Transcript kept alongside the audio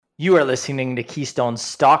You are listening to Keystone's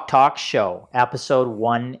Stock Talk Show, episode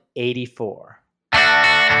 184.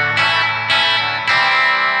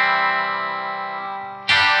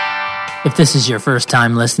 If this is your first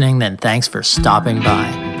time listening, then thanks for stopping by.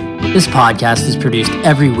 This podcast is produced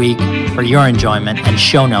every week for your enjoyment, and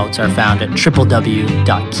show notes are found at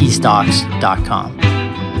www.keystocks.com.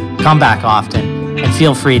 Come back often, and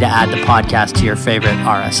feel free to add the podcast to your favorite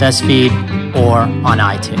RSS feed or on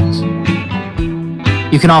iTunes.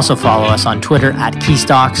 You can also follow us on Twitter at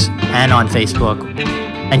Keystocks and on Facebook,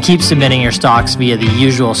 and keep submitting your stocks via the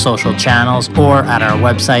usual social channels or at our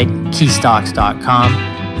website,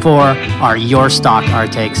 keystocks.com, for our Your Stock Our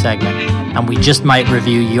Take segment. And we just might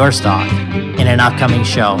review your stock in an upcoming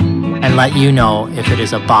show and let you know if it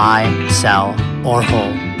is a buy, sell, or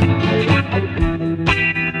hold.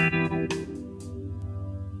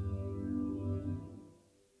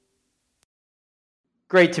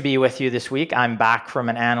 Great to be with you this week. I'm back from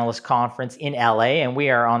an analyst conference in LA, and we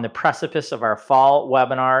are on the precipice of our fall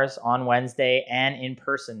webinars on Wednesday and in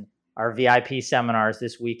person, our VIP seminars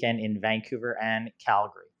this weekend in Vancouver and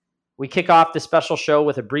Calgary. We kick off the special show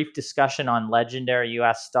with a brief discussion on legendary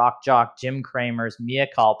US stock jock Jim Cramer's mea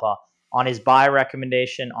culpa on his buy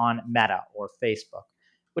recommendation on Meta or Facebook,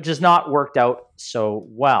 which has not worked out so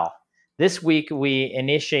well. This week, we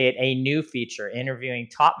initiate a new feature interviewing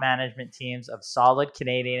top management teams of solid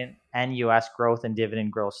Canadian and US growth and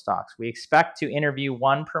dividend growth stocks. We expect to interview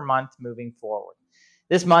one per month moving forward.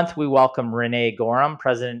 This month, we welcome Renee Gorham,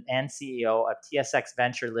 President and CEO of TSX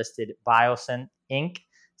Venture-listed Biosyn Inc.,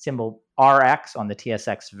 symbol RX on the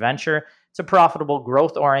TSX Venture. It's a profitable,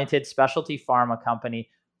 growth-oriented specialty pharma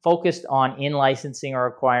company focused on in-licensing or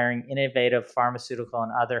acquiring innovative pharmaceutical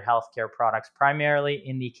and other healthcare products, primarily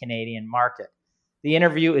in the Canadian market. The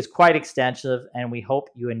interview is quite extensive, and we hope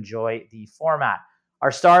you enjoy the format. Our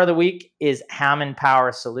star of the week is Hammond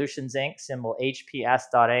Power Solutions, Inc., symbol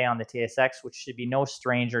HPS.A on the TSX, which should be no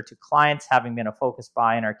stranger to clients, having been a focus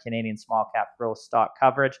buy in our Canadian small-cap growth stock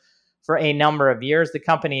coverage for a number of years. The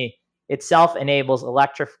company itself enables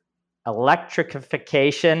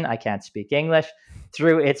electrification, I can't speak English,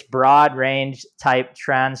 through its broad range type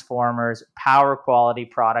transformers, power quality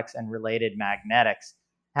products, and related magnetics.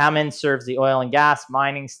 Hammond serves the oil and gas,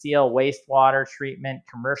 mining, steel, wastewater treatment,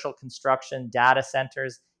 commercial construction, data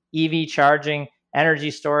centers, EV charging,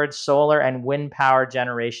 energy storage, solar, and wind power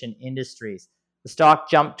generation industries. The stock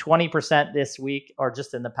jumped 20% this week, or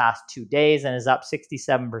just in the past 2 days, and is up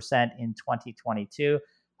 67% in 2022.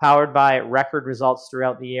 Powered by record results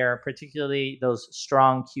throughout the year, particularly those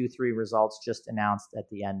strong Q3 results just announced at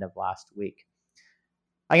the end of last week.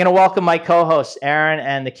 I'm going to welcome my co-hosts, Aaron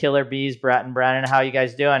and the Killer Bees, Brett and Brennan. How are you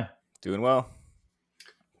guys doing? Doing well.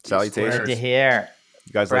 Salutations. Good to hear.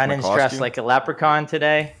 You guys Brennan's like my dressed like a leprechaun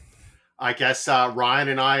today. I guess Ryan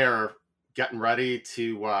and I are getting ready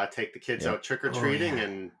to take the kids out trick-or-treating,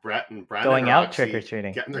 and Brett and Brennan going are out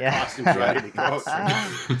trick-or-treating. getting their costumes ready to go.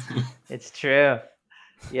 It's true.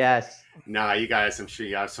 Yes. Nah, you guys, I'm sure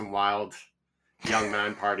you have some wild young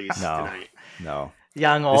man parties tonight. No.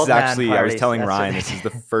 Young old this is man actually, parties. I was telling Ryan, this is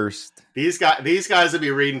the first. These guys will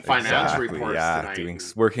be reading financial reports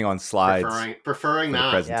tonight. Working on slides. Preferring that.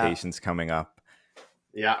 The presentations coming up.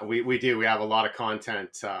 Yeah, we do. We have a lot of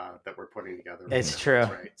content that we're putting together. It's true.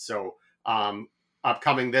 Right. So,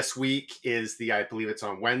 upcoming this week is I believe it's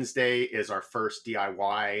on Wednesday, is our first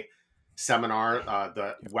DIY seminar,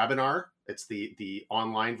 the webinar. It's the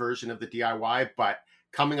online version of the DIY, but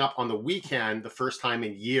coming up on the weekend, the first time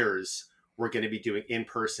in years, we're going to be doing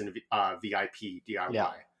in-person VIP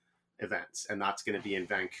DIY events. And that's going to be in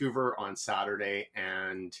Vancouver on Saturday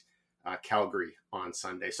and Calgary on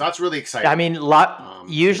Sunday. So that's really exciting. I mean,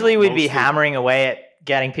 usually we'd be hammering away at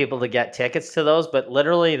getting people to get tickets to those, but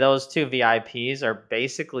literally those two VIPs are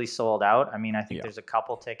basically sold out. I mean, I think there's a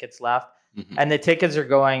couple tickets left. Mm-hmm. And the tickets are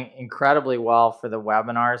going incredibly well for the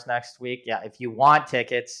webinars next week. Yeah, if you want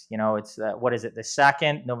tickets, it's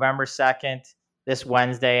November 2nd, this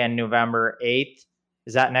Wednesday, and November 8th.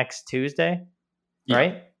 Is that next Tuesday? Yeah.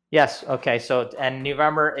 Right? Yes. Okay. So, and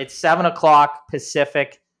November, it's 7:00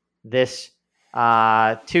 Pacific this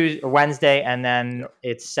Wednesday, and then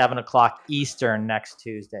it's 7:00 Eastern next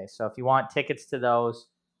Tuesday. So if you want tickets to those,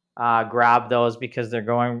 grab those because they're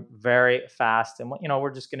going very fast. And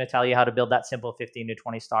we're just going to tell you how to build that simple 15 to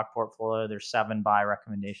 20 stock portfolio. There's 7 buy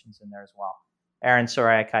recommendations in there as well. Aaron,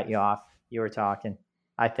 sorry I cut you off. You were talking,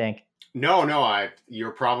 I think. No,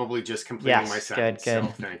 you're probably just completing my sentence. Good.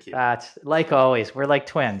 So thank you. That's like always. We're like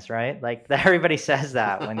twins, right? Like everybody says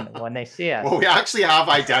that when they see us. Well, we actually have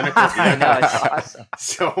identical vehicles. I know, it's awesome.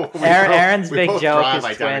 So Aaron's big joke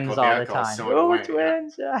is twins all the time. So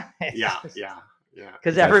twins. yeah. Yeah.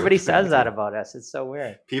 Because Guys everybody look fancy. says that about us. It's so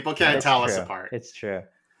weird. People can't It's tell us true. apart. It's true.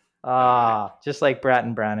 Just like Brett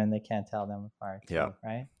and Brennan, they can't tell them apart. Too, Yeah.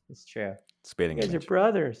 right? It's true. Spitting You guys are image.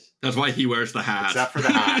 brothers. That's why he wears the hat. Except for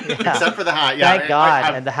the hat. Yeah. Except for the hat. Yeah. Thank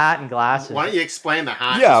God. And the hat and glasses. Why don't you explain the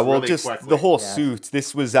hat? Yeah, just well, really just quickly? the whole Yeah. suit.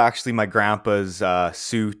 This was actually my grandpa's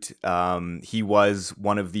suit. He was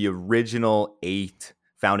one of the original 8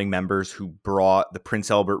 founding members who brought the Prince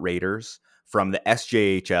Albert Raiders from the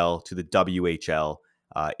SJHL to the WHL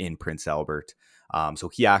in Prince Albert. So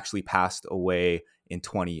he actually passed away in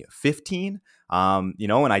 2015. And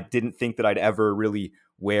I didn't think that I'd ever really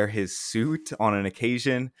wear his suit on an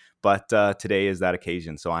occasion, but today is that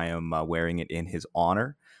occasion. So I am wearing it in his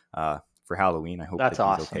honor for Halloween. I hope That's that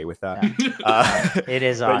he's awesome. okay with that. Yeah. It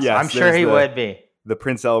is but awesome. yes, I'm sure there's he the- would be. The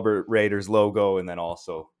Prince Albert Raiders logo, and then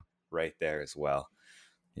also right there as well.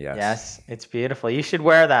 Yes, it's beautiful. You should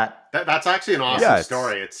wear that. That's actually an awesome Yeah, it's-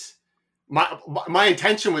 story. It's my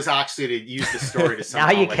intention was actually to use the story to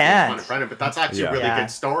somehow you like, make can't. fun of Brennan, but that's actually Yeah. a really Yeah.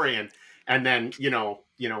 good story. And then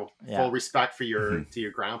Yeah. full respect for your to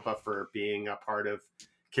your grandpa for being a part of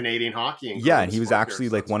Canadian hockey. Yeah, growing and the he was sport here, actually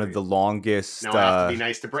so like that's one of great. the longest. Now I have to be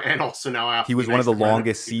nice to Brennan. Also, now I have He to was be one nice of the to Brennan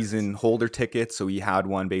longest because- season holder tickets, so he had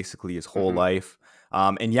one basically his whole Mhm. life.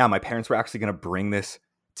 And yeah, my parents were actually going to bring this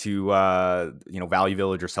to Valley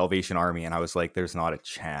Village or Salvation Army, and I was like, "There's not a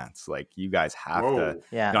chance. Like, you guys have Whoa. to."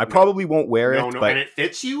 Yeah. I probably won't wear No, it, no, but and it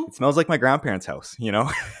fits you. it smells like my grandparents' house.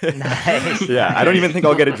 Nice. Yeah, I don't even think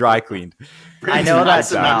I'll get it dry cleaned. Brings know back that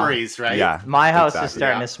some smell. memories, right? Yeah, My house is exactly.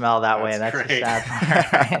 starting Yeah. to smell that way. That's That's the great. sad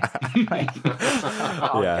part. Right?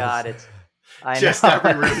 Oh Yes. God, I Just know.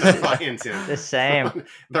 every room is fine too. The same.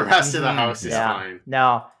 The rest of the Mhm. house is Yeah. fine.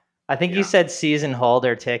 No, I think Yeah. you said season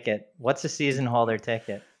holder ticket. What's a season holder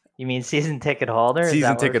ticket? You mean season ticket holder? Is that Season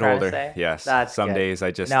what we're ticket trying to holder. say? Yes. That's Some good. days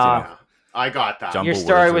I just No. Yeah. I got that. Jump- Your Jumble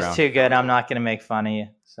story words was around. too good. I'm not going to make fun of you,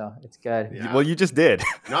 so it's good. Yeah. Well, you just did.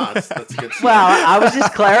 No, that's a good. Story. Well, I was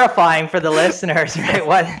just clarifying for the listeners, right?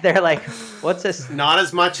 What they're like, what's this? Not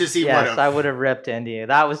as much as he would Yes, have. I would have ripped into you.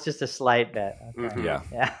 That was just a slight bit. Okay. Mhm. Yeah.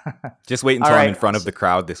 Yeah. Just wait until All I'm right. in front of the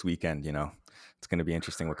crowd this weekend. It's going to be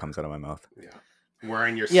interesting what comes out of my mouth. Yeah.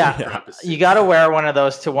 Wearing your Yeah. suit for episode. You got to wear one of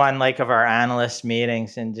those to one like of our analyst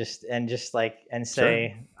meetings and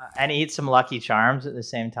say and eat some Lucky Charms at the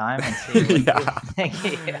same time and see what Yeah. you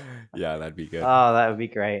think. Yeah. Yeah, that'd be good. Oh, that would be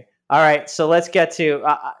great. All right, so let's get to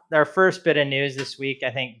our first bit of news this week.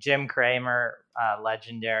 I think Jim Cramer,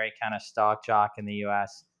 legendary kind of stock jock in the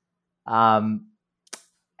U.S.,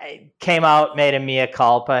 came out, made a mea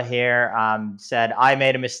culpa here, said, I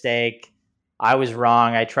made a mistake. I was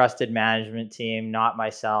wrong. I trusted management team, not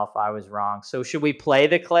myself. I was wrong. So should we play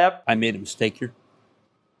the clip? I made a mistake here.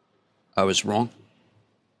 I was wrong.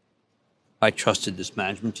 I trusted this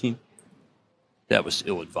management team. That was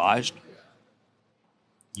ill-advised.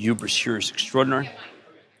 Hubris here is extraordinary.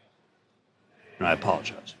 And I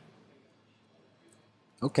apologize.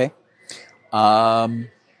 Okay.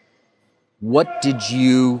 What did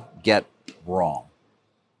you get wrong?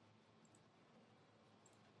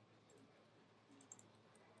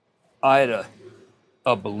 I had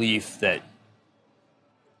a belief that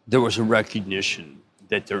there was a recognition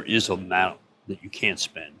that there is a amount that you can't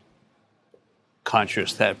spend.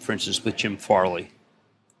 Contrast that, for instance, with Jim Farley,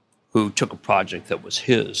 who took a project that was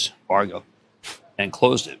his, Argo, and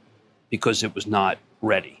closed it because it was not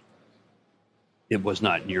ready. It was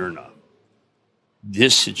not near enough.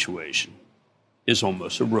 This situation is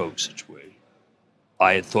almost a rogue situation.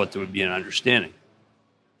 I had thought there would be an understanding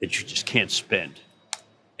that you just can't spend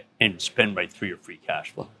and spend right through your free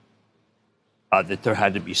cash flow. That there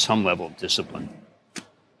had to be some level of discipline,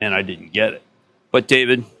 and I didn't get it. But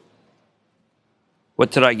David,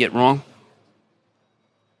 what did I get wrong?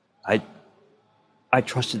 I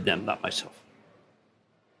trusted them, not myself.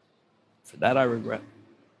 For that, I regret.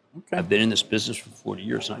 Okay. I've been in this business for 40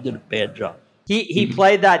 years, and I did a bad job. He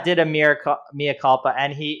played that, did a mea culpa,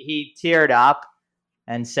 and he teared up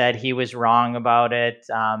and said he was wrong about it,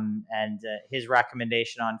 and his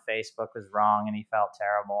recommendation on Facebook was wrong, and he felt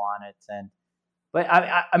terrible on it. But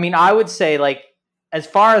I mean, I would say, like, as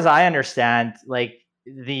far as I understand, like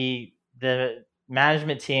the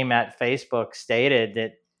management team at Facebook stated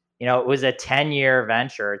that it was a 10-year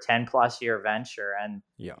venture, a 10+ year venture, and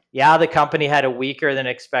yeah, the company had a weaker than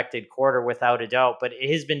expected quarter without a doubt, but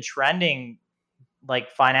it has been trending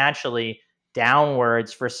like financially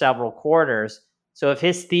downwards for several quarters. So if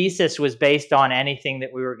his thesis was based on anything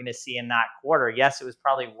that we were going to see in that quarter, yes, it was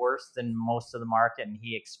probably worse than most of the market and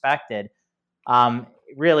he expected.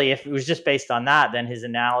 Really, if it was just based on that, then his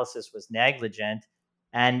analysis was negligent.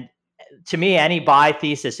 And to me, any buy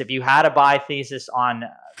thesis, if you had a buy thesis on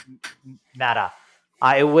Meta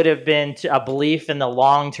it would have been a belief in the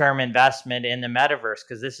long-term investment in the metaverse,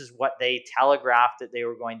 because this is what they telegraphed that they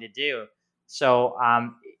were going to do. So,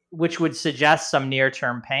 which would suggest some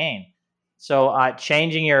near-term pain. So,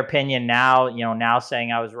 changing your opinion now, now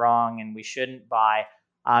saying I was wrong and we shouldn't buy,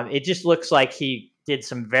 it just looks like he did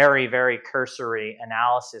some very, very cursory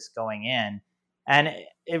analysis going in. And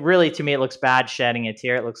it really, to me, it looks bad shedding a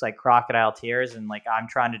tear. It looks like crocodile tears. And like, I'm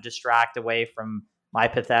trying to distract away from my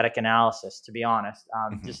pathetic analysis, to be honest.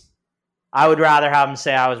 I would rather have him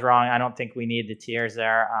say I was wrong. I don't think we need the tears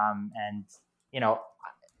there. And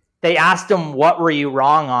they asked him, what were you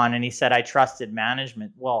wrong on? And he said, I trusted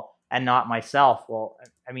management. Well, and not myself. Well,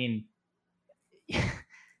 I mean,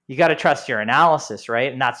 you got to trust your analysis,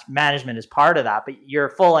 right? And that's, management is part of that. But your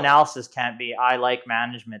full analysis can't be, I like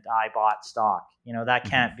management, I bought stock. That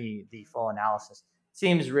can't be the full analysis.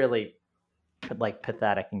 Seems really like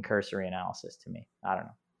pathetic and cursory analysis to me. I don't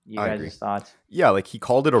know. You guys' thoughts? Yeah, like he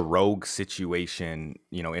called it a rogue situation,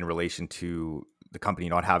 in relation to the company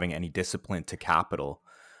not having any discipline to capital.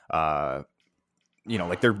 Like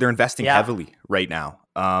they're investing heavily right now.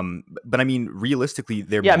 But I mean, realistically,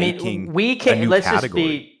 they're making a new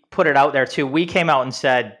category. Put it out there too. We came out and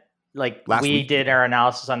said, like, we did our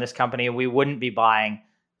analysis on this company and we wouldn't be buying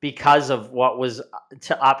because of what was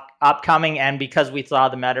upcoming, and because we saw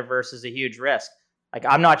the metaverse is a huge risk. Like,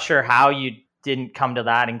 I'm not sure how you didn't come to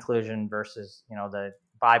that inclusion versus, the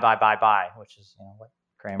buy, which is, what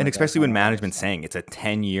Kramer. And especially when management's saying it's a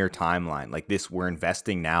 10-year timeline, like this, we're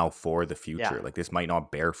investing now for the future. Like this might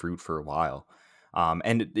not bear fruit for a while.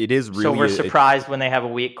 And it is really. So we're surprised when they have a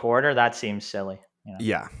weak quarter. That seems silly.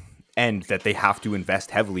 Yeah. And that they have to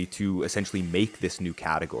invest heavily to essentially make this new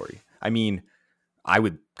category. I mean, I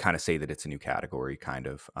would kind of say that it's a new category, kind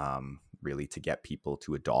of, really, to get people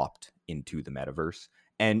to adopt into the metaverse.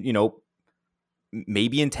 And,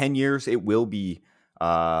 maybe in 10 years it will be,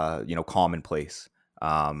 commonplace.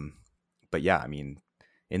 But yeah, I mean,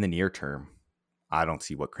 in the near term, I don't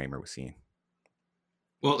see what Kramer was seeing.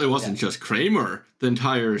 Well, it wasn't just Kramer. The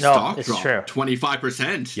entire stock dropped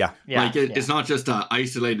 25%. Yeah. It's not just an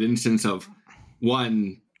isolated instance of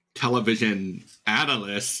one television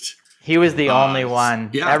analyst. He was the only one.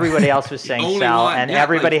 Yeah. Everybody else was saying sell, and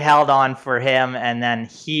everybody held on for him, and then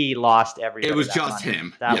he lost everything. It was just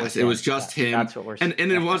him. It was just him. That's what we're saying.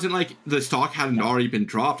 And it wasn't like the stock hadn't already been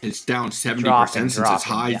dropped. It's down 70% since its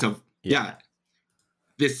highs of... Yeah.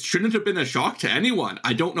 This shouldn't have been a shock to anyone.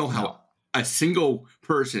 I don't know how a single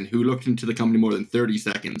person who looked into the company more than 30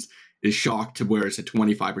 seconds is shocked to where it's a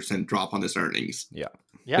 25% drop on this earnings. Yeah.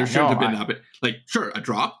 There shouldn't have been that bit. Like, sure, a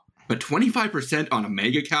drop. But 25% on a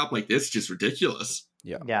mega cap like this is just ridiculous.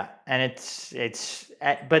 Yeah. Yeah. And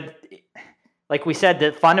but like we said,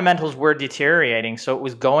 the fundamentals were deteriorating. So it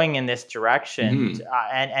was going in this direction.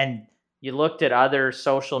 And you looked at other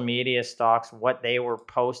social media stocks, what they were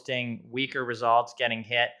posting, weaker results, getting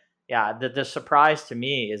hit. Yeah. The surprise to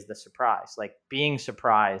me is the surprise. Like, being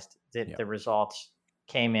surprised that the results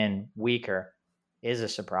came in weaker is a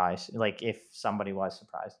surprise. Like, if somebody was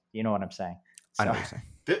surprised, you know what I'm saying? I know what you're saying.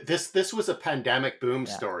 This was a pandemic boom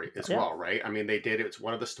story as well, right? I mean, it's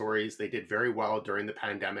one of the stories they did very well during the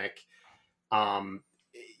pandemic. Now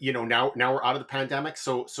we're out of the pandemic,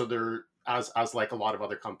 so they're as like a lot of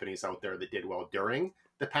other companies out there that did well during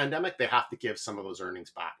the pandemic, they have to give some of those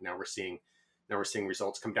earnings back. Now we're seeing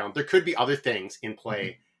results come down. There could be other things in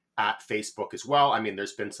play at Facebook as well. I mean,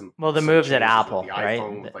 there's been some the moves at Apple, right?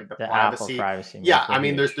 iPhone, like the privacy. Apple privacy. Yeah, I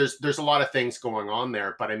mean, there's a lot of things going on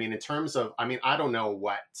there, but I mean, in terms of, I mean, I don't know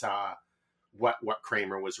what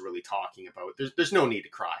Kramer was really talking about. There's no need to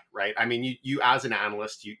cry, right? I mean, you as an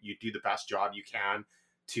analyst, you do the best job you can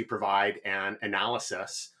to provide an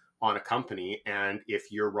analysis on a company, and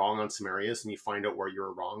if you're wrong on some areas and you find out where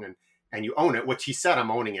you're wrong and you own it, which he said,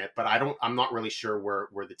 I'm owning it, but I'm not really sure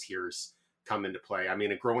where the tears come into play. I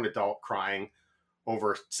mean, a grown adult crying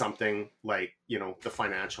over something like, the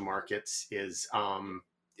financial markets is,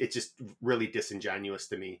 it's just really disingenuous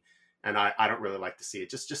to me. And I don't really like to see it.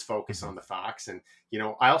 Just focus on the facts. And,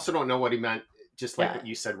 I also don't know what he meant, just like what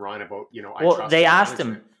you said, Ron, about, they asked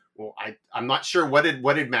him. Well, I'm not sure what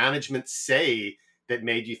did management say that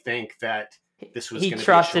made you think that this was going to be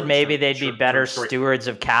trusted maybe they'd be better stewards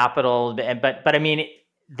of capital. But I mean,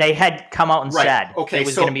 they had come out and said it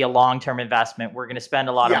was going to be a long-term investment. We're going to spend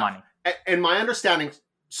a lot of money. And my understanding,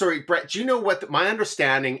 sorry, Brett, do you know what my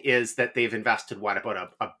understanding is that they've invested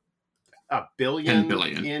about a billion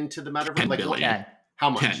into the metaverse? 10 billion. How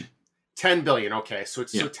much? 10. 10 billion. Okay. So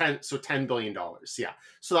it's $10 billion. Yeah.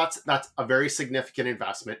 So that's a very significant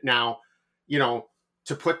investment. Now,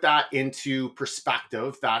 to put that into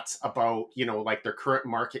perspective, that's about, like their current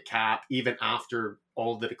market cap, even after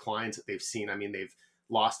all the declines that they've seen. I mean, they've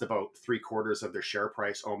lost about 3/4 of their share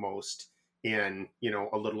price almost in,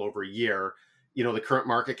 a little over a year. The current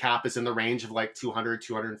market cap is in the range of like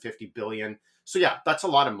 250 billion. So yeah, that's a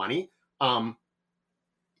lot of money.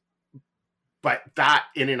 But that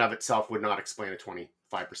in and of itself would not explain a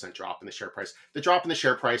 25% drop in the share price. The drop in the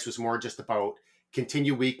share price was more just about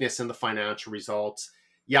continued weakness in the financial results.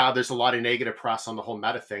 Yeah, there's a lot of negative press on the whole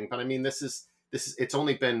Meta thing, but I mean, it's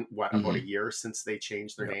only been about a year since they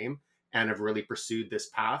changed their name and have really pursued this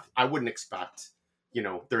path. I wouldn't expect,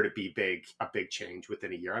 there to be a big change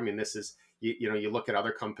within a year. I mean, this is, you look at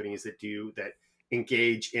other companies that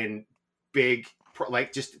engage in big,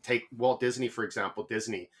 like just take Walt Disney, for example,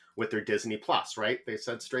 Disney with their Disney Plus, right? They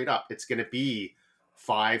said straight up, it's going to be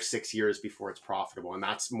 5-6 years before it's profitable. And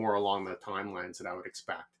that's more along the timelines that I would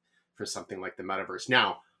expect for something like the metaverse.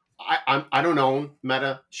 Now, I don't own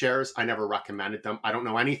Meta shares. I never recommended them. I don't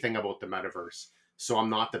know anything about the metaverse. So I'm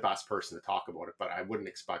not the best person to talk about it, but I wouldn't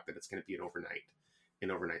expect that it's going to be an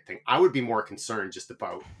overnight thing. I would be more concerned just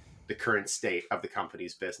about the current state of the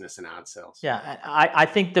company's business and ad sales. Yeah, I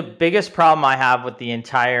think the biggest problem I have with the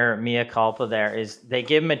entire mea culpa there is they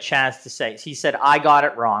give him a chance to say, he said, I got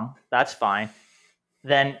it wrong. That's fine.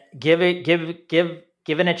 Then given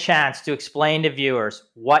a chance to explain to viewers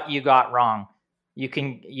what you got wrong, you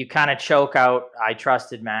kind of choke out, I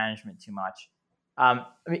trusted management too much. I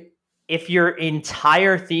mean, if your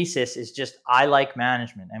entire thesis is just, I like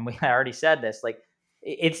management, and I already said this, like,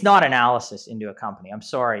 it's not analysis into a company. I'm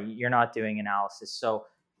sorry, you're not doing analysis. So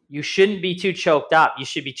you shouldn't be too choked up. You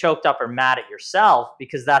should be choked up or mad at yourself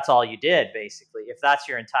because that's all you did, basically, if that's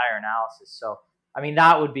your entire analysis. So, I mean,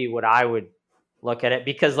 that would be what I would look at it,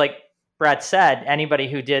 because like Brett said, anybody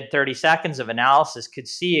who did 30 seconds of analysis could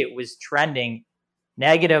see it was trending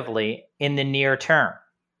negatively in the near term.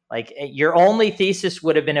 Like, your only thesis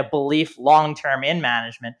would have been a belief long-term in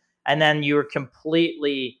management, and then you were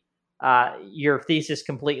completely... your thesis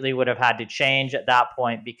completely would have had to change at that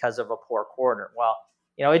point because of a poor quarter. Well,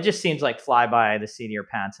 it just seems like fly by the seat of your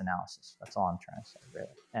pants analysis. That's all I'm trying to say, really.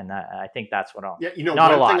 And I think that's what I'll... Yeah,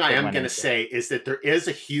 one thing I am going to say is that there is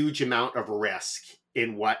a huge amount of risk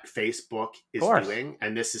in what Facebook is doing.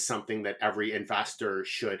 And this is something that every investor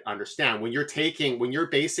should understand. When you're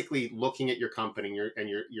basically looking at your company and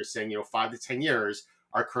you're saying, 5 to 10 years,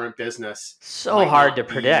 our current business... So hard to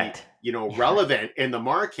predict. Relevant in the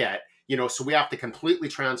market. So we have to completely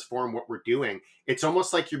transform what we're doing. It's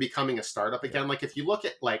almost like you're becoming a startup again. Like if you look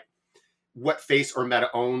at like what Face or Meta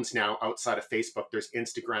owns now outside of Facebook, there's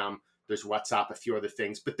Instagram, there's WhatsApp, a few other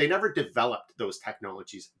things, but they never developed those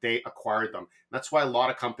technologies. They acquired them. That's why a lot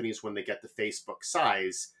of companies, when they get the Facebook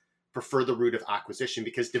size, prefer the route of acquisition,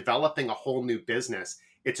 because developing a whole new business,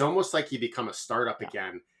 it's almost like you become a startup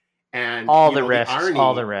again. And the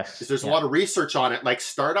risks. Is there's a lot of research on it. Like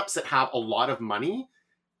startups that have a lot of money,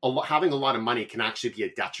 having a lot of money can actually be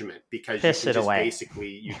a detriment, because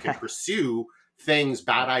you can pursue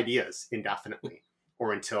bad ideas indefinitely,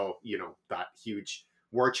 or until, that huge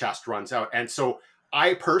war chest runs out. And so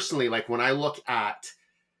I personally, like when I look at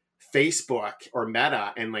Facebook or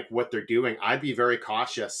Meta and like what they're doing, I'd be very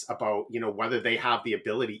cautious about, whether they have the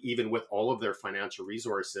ability, even with all of their financial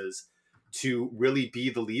resources, to really be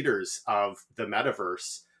the leaders of the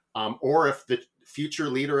metaverse, or if the future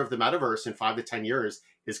leader of the metaverse in 5 to 10 years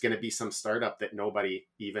is going to be some startup that nobody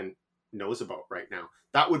even knows about right now.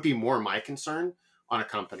 That would be more my concern on a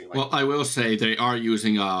company like that. I will say they are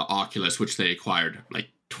using Oculus, which they acquired like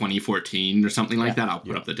 2014 or something like that. I'll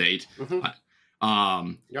put up the date.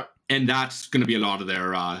 And that's going to be a lot of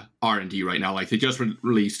their R&D right now. Like they just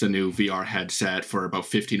released a new VR headset for about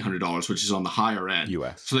 $1,500, which is on the higher end.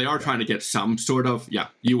 US. So they are trying to get some sort of,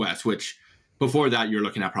 US, which before that you're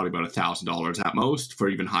looking at probably about $1,000 at most for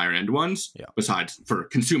even higher end ones. Yeah. Besides, for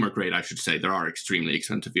consumer grade, I should say, there are extremely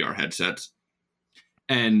expensive VR headsets.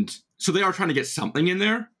 And so they are trying to get something in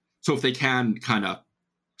there. So if they can kind of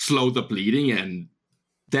slow the bleeding, and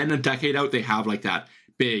then a decade out, they have like that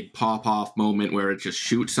big pop-off moment where it just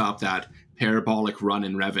shoots up that parabolic run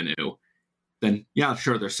in revenue, then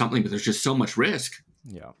sure, there's something, but there's just so much risk.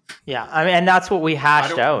 Yeah. I mean, and that's what we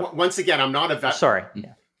hashed out. Once again, I'm not a Sorry.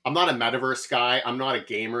 Yeah. I'm not a metaverse guy. I'm not a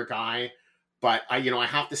gamer guy, but I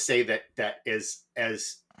have to say that is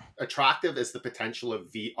as attractive as the potential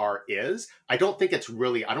of VR is. I don't think it's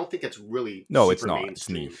really. No, it's not. It's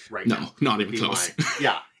niche right now. No, not even close.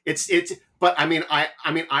 Yeah, it's. But I mean,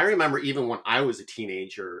 I remember even when I was a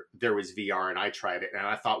teenager, there was VR, and I tried it, and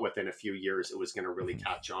I thought within a few years it was going to really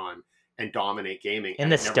catch on and dominate gaming. In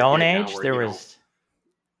the Stone Age, there was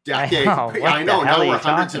decades. I know. Now we're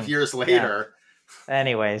hundreds of years later. Yeah.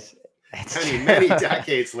 Anyways, many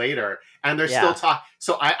decades later, and they're still talking.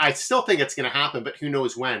 So I still think it's going to happen, but who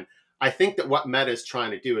knows when. I think that what Meta is trying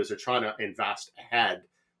to do is they're trying to invest ahead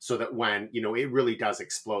so that when, it really does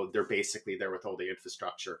explode, they're basically there with all the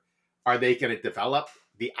infrastructure. Are they going to develop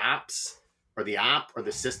the apps or the app or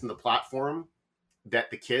the system, the platform that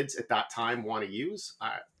the kids at that time want to use?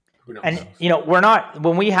 Who knows? And,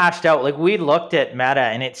 when we hatched out, like we looked at Meta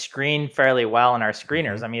and it screened fairly well in our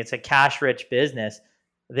screeners. I mean, it's a cash rich business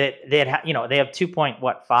that they have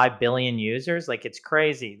 2.5 billion users. Like it's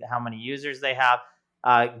crazy how many users they have.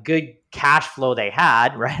 Good cash flow they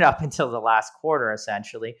had right up until the last quarter,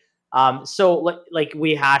 essentially. So like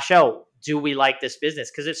we hash out, do we like this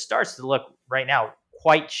business? Because it starts to look right now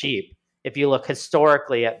quite cheap. If you look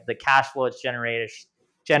historically at the cash flow it's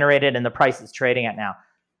generated and the price it's trading at now.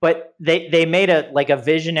 But they made a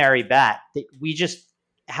visionary bet that we just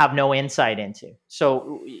have no insight into.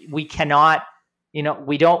 So we cannot, we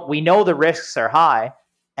know the risks are high.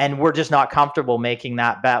 And we're just not comfortable making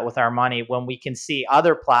that bet with our money when we can see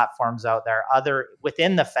other platforms out there,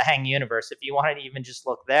 within the FANG universe, if you want to even just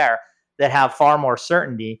look there, that have far more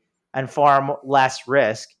certainty and far less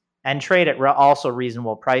risk and trade at also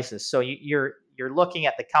reasonable prices. So you're looking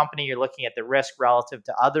at the company, you're looking at the risk relative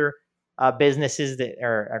to other businesses that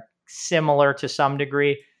are similar to some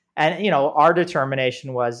degree. And, our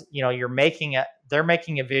determination was, they're making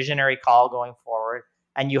a visionary call going forward,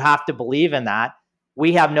 and you have to believe in that.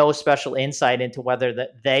 We have no special insight into whether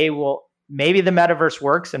maybe the metaverse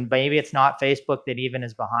works and maybe it's not Facebook that even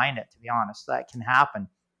is behind it, to be honest. That can happen.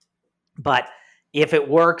 But if it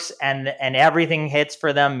works and everything hits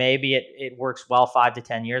for them, maybe it works well 5 to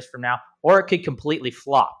 10 years from now, or it could completely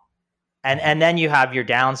flop. And then you have your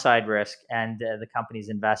downside risk, and the company's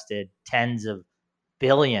invested tens of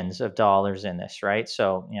billions of dollars in this, right?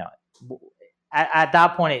 So, at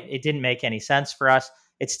that point, it didn't make any sense for us.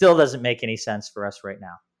 It still doesn't make any sense for us right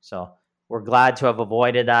now. So we're glad to have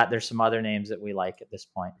avoided that. There's some other names that we like at this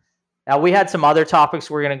point. Now, we had some other topics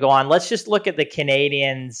we're going to go on. Let's just look at the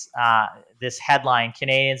Canadians, this headline,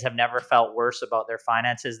 Canadians have never felt worse about their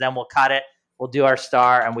finances. Then we'll cut it. We'll do our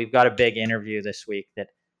star, and we've got a big interview this week that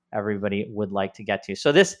everybody would like to get to.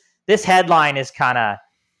 So this headline is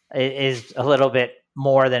is a little bit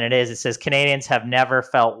more than it is. It says Canadians have never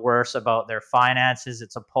felt worse about their finances.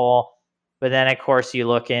 It's a poll. But then, of course, you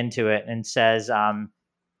look into it and says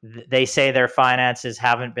they say their finances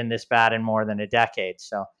haven't been this bad in more than a decade.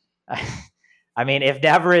 So, I mean, if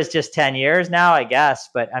never is just 10 years now, I guess.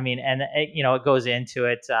 But, I mean, and, it goes into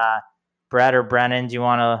it. Brett or Brennan, do you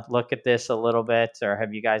want to look at this a little bit, or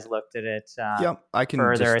have you guys looked at it I can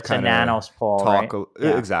further? It's a Nanos poll, right?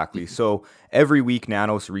 Exactly. So every week,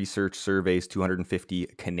 Nanos Research surveys 250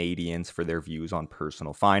 Canadians for their views on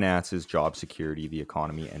personal finances, job security, the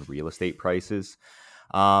economy, and real estate prices.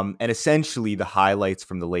 And essentially, the highlights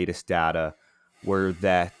from the latest data were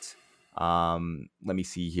that, let me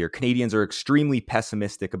see here, Canadians are extremely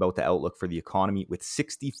pessimistic about the outlook for the economy, with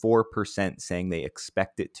 64% saying they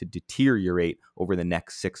expect it to deteriorate over the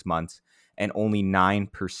next 6 months, and only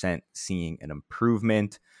 9% seeing an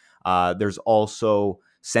improvement. There's also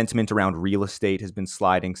sentiment around real estate has been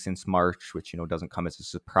sliding since March, which, doesn't come as a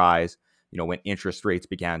surprise. When interest rates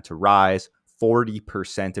began to rise,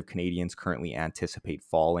 40% of Canadians currently anticipate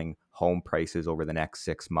falling home prices over the next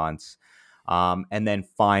 6 months. And then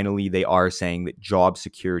finally, they are saying that job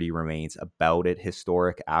security remains about at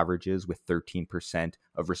historic averages, with 13%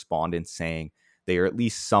 of respondents saying they are at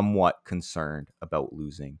least somewhat concerned about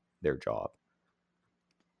losing their job.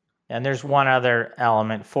 And there's one other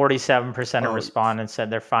element. 47% of respondents said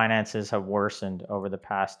their finances have worsened over the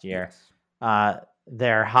past year. Yes.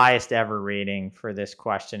 Their highest ever reading for this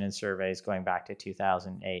question in surveys going back to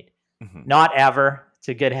 2008. Mm-hmm. Not ever. It's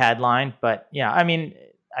a good headline, but I mean,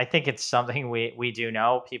 I think it's something we do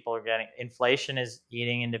know. People are inflation is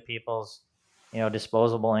eating into people's,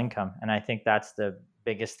 disposable income. And I think that's the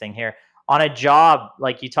biggest thing here. On a job,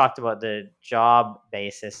 like you talked about the job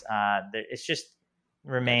basis, it's just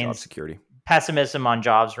remains job security. Pessimism on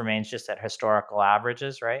jobs remains just at historical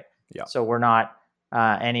averages, right? Yeah. So we're not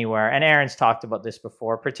anywhere. And Aaron's talked about this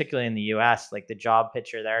before, particularly in the US, like the job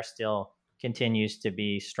picture there still continues to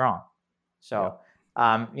be strong. So,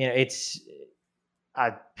 it's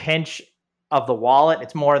a pinch of the wallet.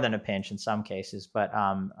 It's more than a pinch in some cases, but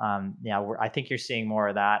I think you're seeing more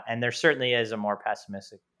of that, and there certainly is a more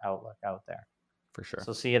pessimistic outlook out there, for sure.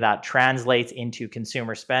 So see that translates into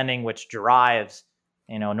consumer spending, which drives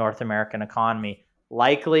North American economy.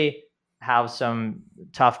 Likely have some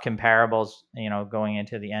tough comparables, going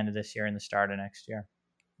into the end of this year and the start of next year.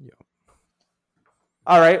 Yeah.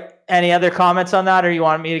 All right. Any other comments on that, or you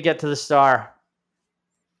want me to get to the star?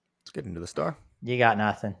 Let's get into the star. You got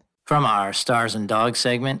nothing. From our Stars and Dogs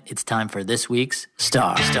segment, it's time for this week's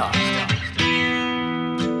Star.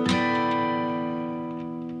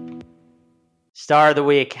 Star of the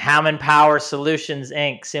week, Hammond Power Solutions,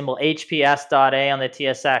 Inc., symbol HPS.A on the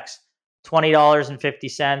TSX.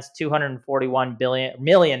 $20.50, $241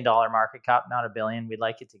 million market cap, not a billion. We'd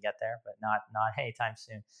like it to get there, but not anytime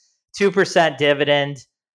soon. 2% dividend.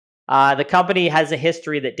 The company has a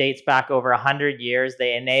history that dates back over 100 years.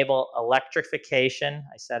 They enable electrification,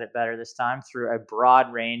 I said it better this time, through a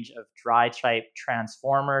broad range of dry-type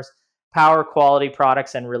transformers, power quality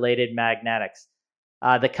products, and related magnetics.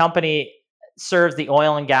 The company serves the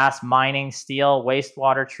oil and gas, mining, steel,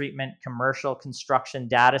 wastewater treatment, commercial construction,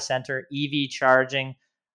 data center, EV charging,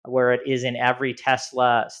 where it is in every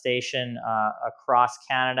Tesla station across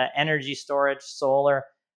Canada, energy storage, solar,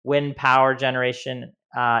 wind power generation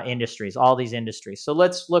industries, all these industries. So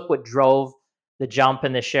let's look what drove the jump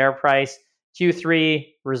in the share price. Q3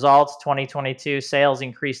 results 2022, sales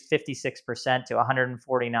increased 56% to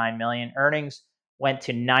 $149 million. Earnings went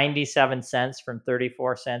to 97 cents from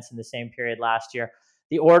 34 cents in the same period last year.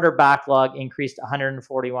 The order backlog increased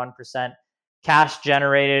 141%. Cash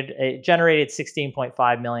generated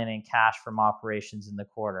 $16.5 million in cash from operations in the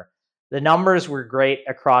quarter. The numbers were great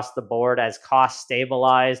across the board as costs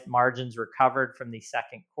stabilized, margins recovered from the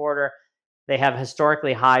second quarter. They have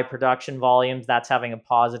historically high production volumes. That's having a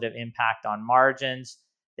positive impact on margins.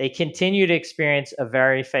 They continue to experience a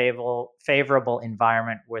very favorable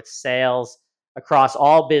environment with sales across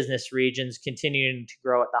all business regions continuing to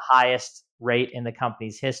grow at the highest rate in the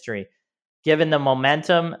company's history. Given the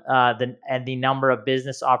momentum and the number of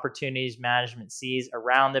business opportunities management sees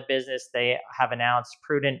around the business, they have announced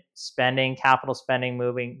prudent spending, capital spending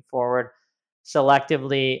moving forward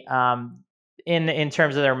selectively in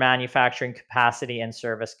terms of their manufacturing capacity and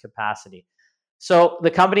service capacity. So the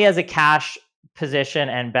company has a cash position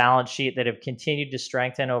and balance sheet that have continued to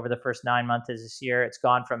strengthen over the first 9 months of this year. It's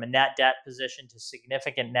gone from a net debt position to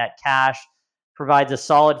significant net cash, provides a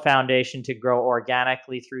solid foundation to grow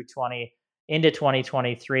organically into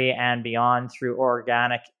 2023 and beyond through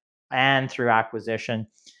organic and through acquisition.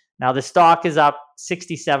 Now the stock is up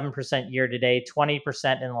 67% year to date,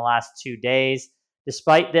 20% in the last 2 days.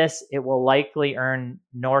 Despite this, it will likely earn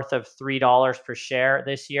north of $3 per share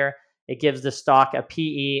this year. It gives the stock a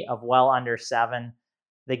PE of well under 7.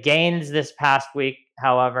 The gains this past week,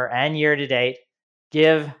 however, and year to date,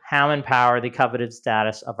 give Hammond Power the coveted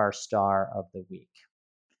status of our star of the week.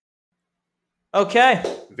 Okay.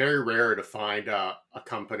 Very rare to find a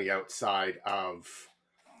company outside of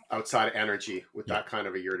energy with that kind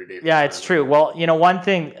of a year-to-date. Yeah, it's true. Well, one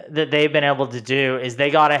thing that they've been able to do is they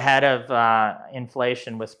got ahead of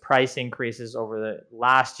inflation with price increases over the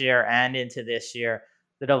last year and into this year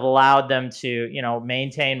that have allowed them to,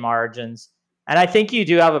 maintain margins. And I think you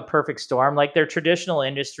do have a perfect storm. Like their traditional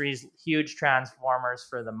industries, huge transformers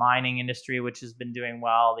for the mining industry, which has been doing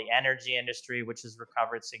well, the energy industry, which has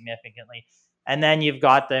recovered significantly. And then you've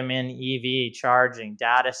got them in EV charging,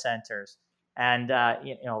 data centers, and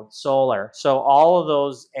solar. So all of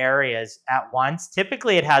those areas at once.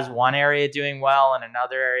 Typically, it has one area doing well and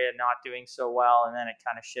another area not doing so well, and then it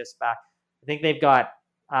kind of shifts back. I think they've got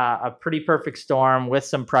a pretty perfect storm with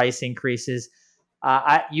some price increases.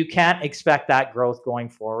 You can't expect that growth going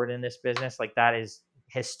forward in this business. Like that is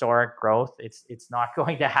historic growth. It's not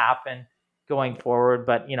going to happen going forward.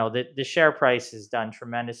 But the share price has done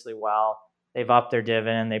tremendously well. They've upped their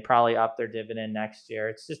dividend. They probably up their dividend next year.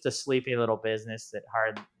 It's just a sleepy little business that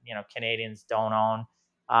Canadians don't own.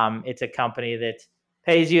 It's a company that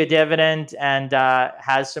pays you a dividend and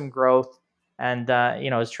has some growth and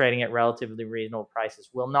is trading at relatively reasonable prices.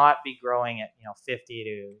 Will not be growing at 50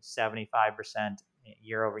 to 75%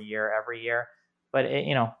 year over year every year, but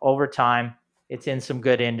over time it's in some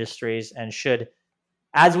good industries and should,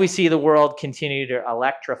 as we see the world continue to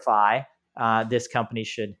electrify, this company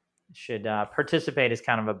should participate as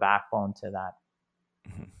kind of a backbone to that.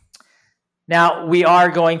 Mm-hmm. Now, we are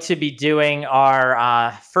going to be doing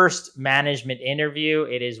our first management interview.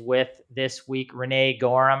 It is with, this week, René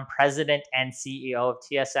Goehrum, President and CEO of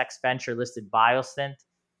TSX Venture-listed BioSynt.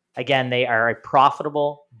 Again, they are a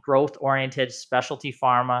profitable, growth-oriented specialty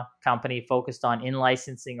pharma company focused on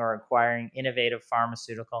in-licensing or acquiring innovative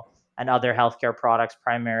pharmaceutical and other healthcare products,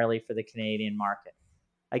 primarily for the Canadian market.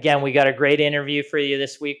 Again, we got a great interview for you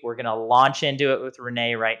this week. We're going to launch into it with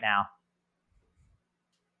René right now.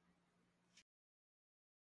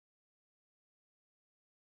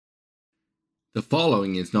 The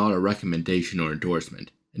following is not a recommendation or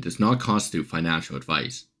endorsement and does not constitute financial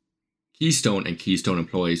advice. Keystone and Keystone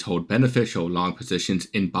employees hold beneficial long positions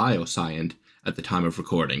in BioSyent at the time of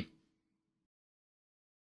recording.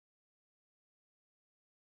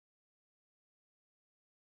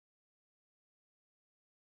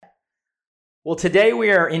 Well, today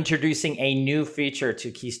we are introducing a new feature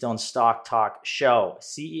to Keystone Stock Talk show,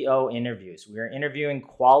 CEO interviews. We are interviewing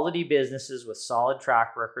quality businesses with solid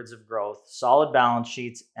track records of growth, solid balance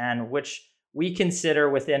sheets, and which we consider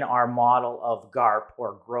within our model of GARP,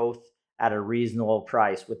 or growth at a reasonable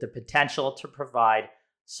price, with the potential to provide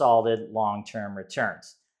solid long-term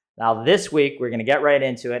returns. Now, this week, we're going to get right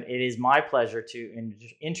into it. It is my pleasure to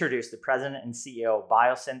introduce the president and CEO of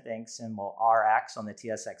BioSynt Inc., symbol RX on the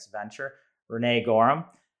TSX Venture, René Goehrum.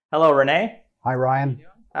 Hello, René. Hi, Ryan.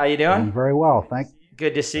 How you doing? I'm very well, thanks.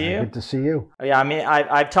 Good to see you. Good to see you. Yeah, I mean,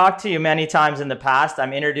 I've talked to you many times in the past.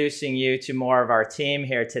 I'm introducing you to more of our team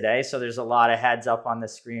here today, so there's a lot of heads up on the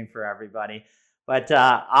screen for everybody. But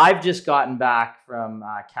I've just gotten back from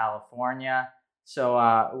California, so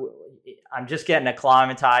I'm just getting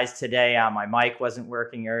acclimatized today. My mic wasn't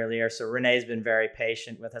working earlier, so René's been very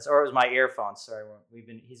patient with us. Or it was my earphones. Sorry,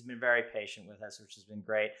 he's been very patient with us, which has been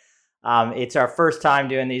great. It's our first time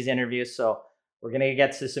doing these interviews, so we're going to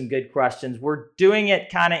get to some good questions. We're doing it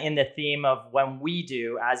kind of in the theme of when we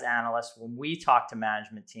do as analysts, when we talk to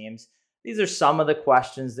management teams. These are some of the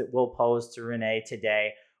questions that we'll pose to René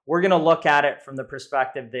today. We're going to look at it from the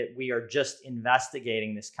perspective that we are just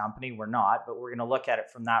investigating this company. We're not, but we're going to look at it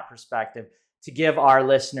from that perspective to give our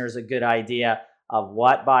listeners a good idea of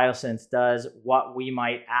what BioSynt does, what we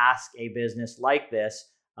might ask a business like this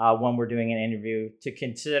when we're doing an interview, to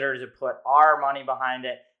consider to put our money behind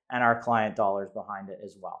it and our client dollars behind it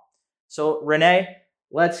as well. So René,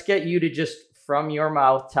 let's get you to just from your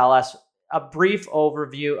mouth tell us a brief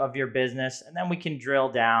overview of your business, and then we can drill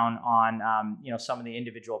down on some of the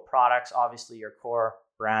individual products, obviously your core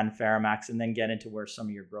brand FeraMAX, and then get into where some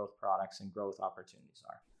of your growth products and growth opportunities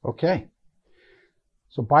are. Okay.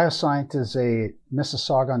 So BioSynt is a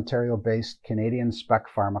Mississauga, Ontario-based Canadian spec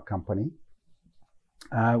pharma company.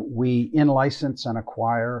 We in-license and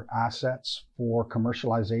acquire assets for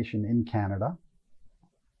commercialization in Canada.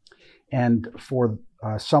 And for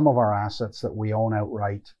some of our assets that we own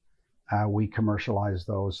outright, we commercialize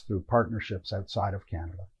those through partnerships outside of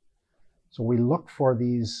Canada. So we look for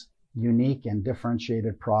these unique and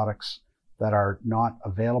differentiated products that are not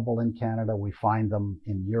available in Canada. We find them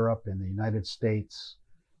in Europe, in the United States.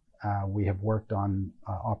 We have worked on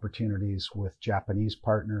opportunities with Japanese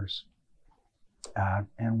partners.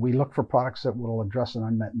 And we look for products that will address an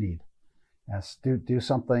unmet need. Do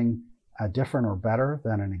something different or better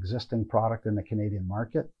than an existing product in the Canadian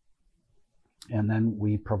market. And then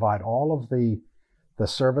we provide all of the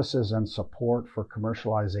services and support for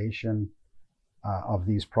commercialization of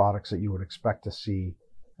these products that you would expect to see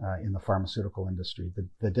in the pharmaceutical industry.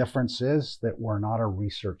 The difference is that we're not a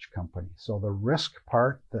research company. So the risk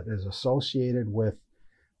part that is associated with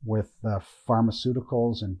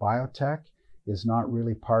pharmaceuticals and biotech is not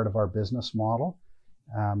really part of our business model.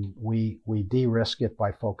 We de-risk it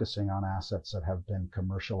by focusing on assets that have been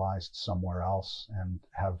commercialized somewhere else and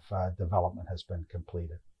have development has been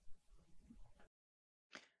completed.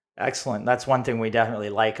 Excellent. That's one thing we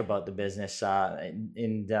definitely like about the business.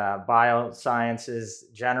 In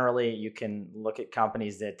biosciences, generally, you can look at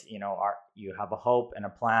companies that you have a hope and a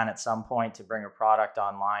plan at some point to bring a product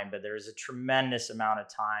online, but there's a tremendous amount of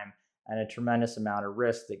time and a tremendous amount of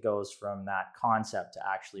risk that goes from that concept to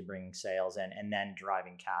actually bringing sales in and then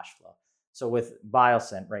driving cash flow. So with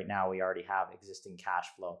BioSynt right now, we already have existing cash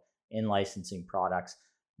flow in licensing products.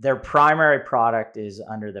 Their primary product is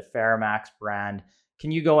under the FeraMAX brand. Can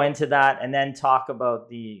you go into that and then talk about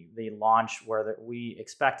the launch where we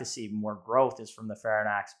expect to see more growth is from the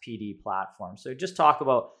FeraMAX PD platform? So just talk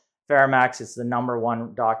about FeraMAX. It's the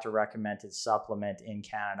 #1 doctor-recommended supplement in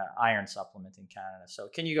Canada, iron supplement in Canada. So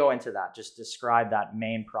can you go into that? Just describe that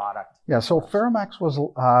main product. Yeah, so FeraMAX was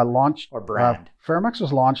launched... Or brand. FeraMAX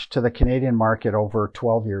was launched to the Canadian market over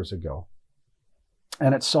 12 years ago.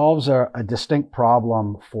 And it solves a distinct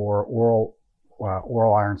problem for oral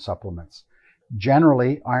iron supplements.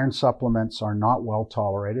 Generally, iron supplements are not well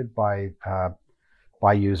tolerated by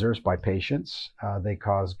users, by patients. They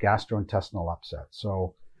cause gastrointestinal upset.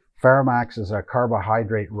 So FeraMAX is a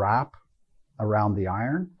carbohydrate wrap around the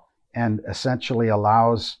iron and essentially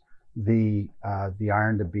allows the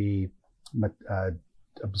iron to be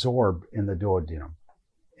absorbed in the duodenum.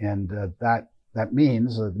 And that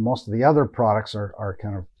means that most of the other products are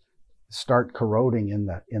kind of start corroding in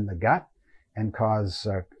the gut and cause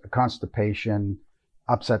constipation,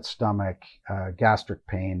 upset stomach, gastric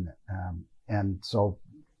pain. And so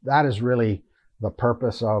that is really the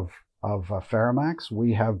purpose of FeraMAX.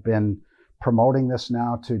 We have been promoting this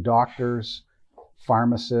now to doctors,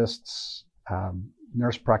 pharmacists,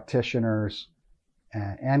 nurse practitioners,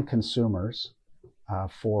 and consumers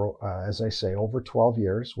for, as I say, over 12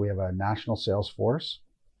 years. We have a national sales force.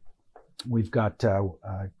 We've got,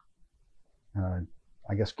 I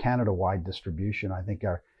guess, Canada-wide distribution. I think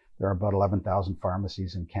there are about 11,000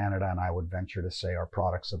 pharmacies in Canada, and I would venture to say our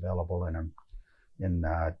product's available in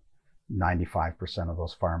 95% of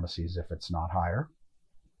those pharmacies, if it's not higher.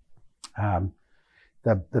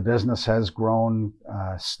 The business has grown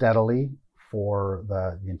steadily for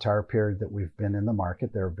the entire period that we've been in the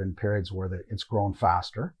market. There have been periods where it's grown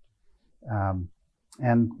faster.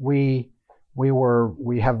 And we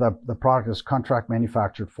have the product is contract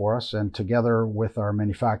manufactured for us, and together with our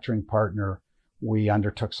manufacturing partner, we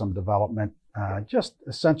undertook some development just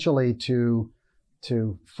essentially to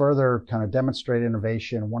further kind of demonstrate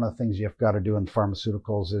innovation. One of the things you've got to do in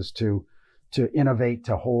pharmaceuticals is to innovate,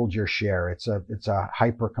 to hold your share. It's a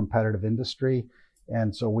hyper competitive industry,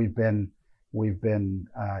 and so we've been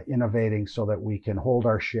innovating so that we can hold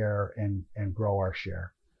our share and grow our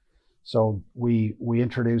share. So we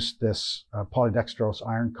introduced this polydextrose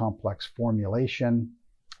iron complex formulation.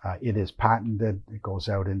 It is patented. It goes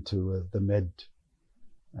out into the mid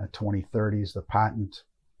 2030s, the patent.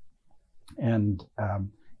 And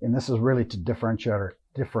this is really to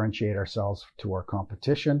differentiate ourselves to our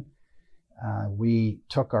competition. We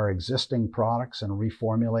took our existing products and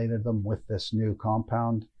reformulated them with this new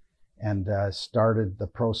compound, and started the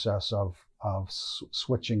process of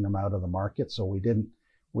switching them out of the market. So we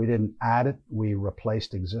didn't add it. We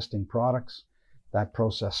replaced existing products. That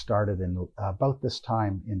process started in about this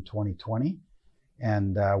time in 2020,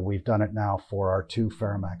 and we've done it now for our 2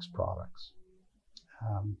 FeraMAX products.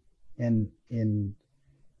 In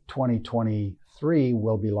 2023,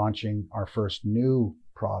 we'll be launching our first new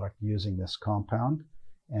product using this compound,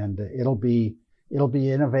 and it'll be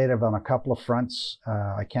innovative on a couple of fronts.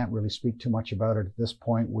 I can't really speak too much about it at this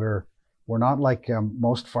point. We're not like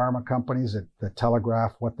most pharma companies that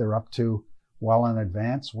telegraph what they're up to well in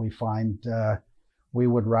advance. We find we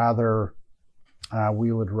would rather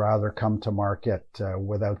come to market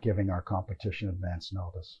without giving our competition advance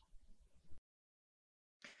notice.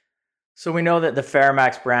 So we know that the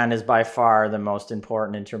FeraMAX brand is by far the most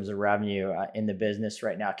important in terms of revenue in the business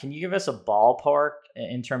right now. Can you give us a ballpark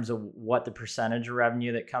in terms of what the percentage of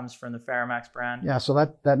revenue that comes from the FeraMAX brand? Yeah, so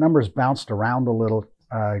that number's bounced around a little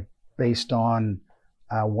based on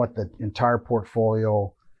what the entire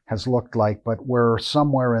portfolio has looked like, but we're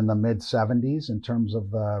somewhere in the mid 70s in terms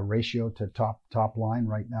of the ratio to top line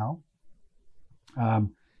right now.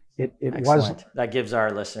 It was, that gives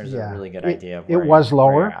our listeners a really good idea of where it was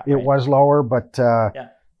lower. At, right? It was lower, but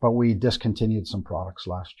we discontinued some products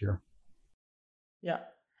last year. Yeah.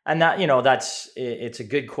 And that, it's a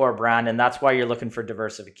good core brand, and that's why you're looking for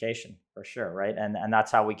diversification for sure, right? And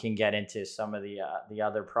that's how we can get into some of the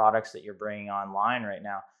other products that you're bringing online right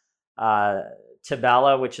now.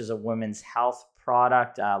 Tibella, which is a women's health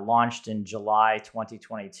product, launched in July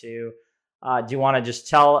 2022. Do you want to just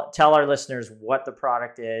tell our listeners what the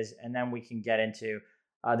product is, and then we can get into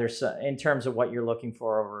in terms of what you're looking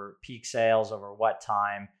for over peak sales, over what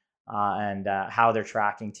time, and how they're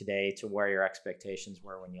tracking today to where your expectations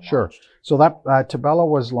were when you launched. Sure. So that Tibella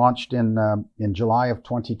was launched in July of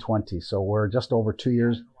 2020. So we're just over 2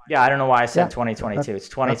 years. Yeah, I don't know why I said 2022. It's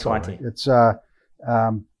 2020. Right. It's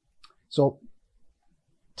so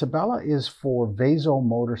Tibella is for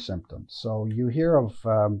vasomotor symptoms. So you hear of,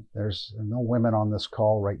 there's no women on this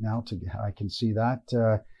call right now, I can see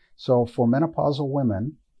that. So for menopausal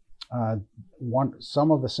women,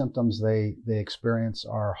 some of the symptoms they experience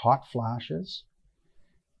are hot flashes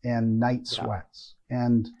and night sweats.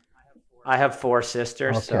 And I have 4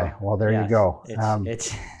 sisters. Okay, so well, there you go.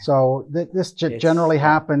 So this generally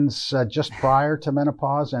happens just prior to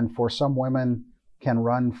menopause, and for some women can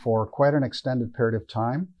run for quite an extended period of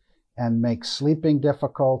time and make sleeping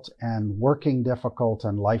difficult and working difficult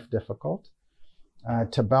and life difficult.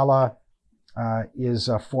 Tibella is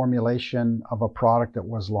a formulation of a product that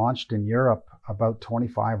was launched in Europe about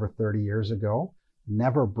 25 or 30 years ago,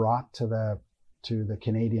 never brought to the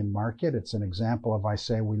Canadian market. It's an example of, I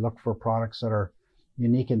say, we look for products that are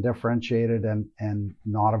unique and differentiated and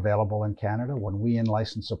not available in Canada. When we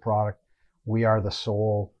in-license a product, we are the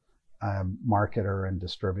sole marketer and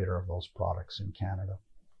distributor of those products in Canada.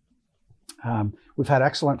 We've had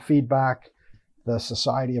excellent feedback. The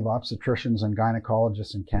Society of Obstetricians and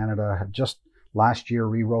Gynecologists in Canada have just last year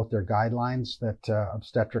rewrote their guidelines that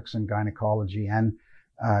obstetrics and gynecology and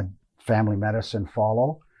family medicine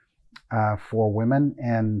follow for women,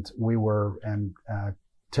 and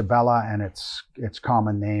Tibella and its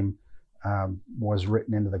common name was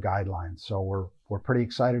written into the guidelines. So we're pretty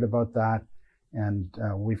excited about that. And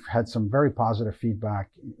we've had some very positive feedback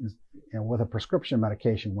with a prescription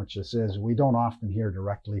medication, which this is. We don't often hear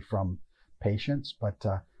directly from patients, but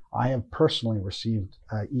I have personally received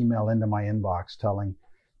email into my inbox telling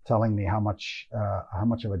me how much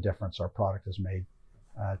of a difference our product has made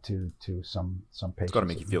to some patients. It's got to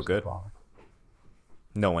make you feel good,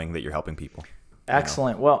 knowing that you're helping people.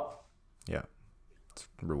 Excellent. Well, yeah, it's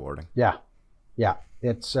rewarding. Yeah.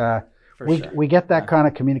 It's we get that kind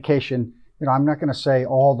of communication. I'm not going to say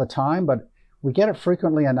all the time, but we get it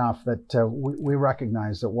frequently enough that we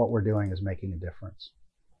recognize that what we're doing is making a difference.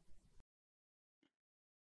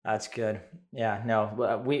 That's good. Yeah,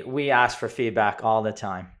 no, we ask for feedback all the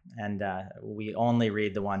time, and we only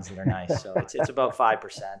read the ones that are nice. So it's about 5%,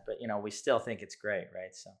 but we still think it's great,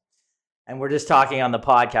 right? So, and we're just talking on the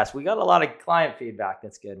podcast. We got a lot of client feedback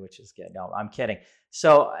that's good, which is good. No, I'm kidding.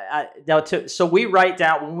 So so we write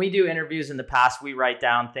down, when we do interviews in the past, we write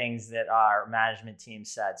down things that our management team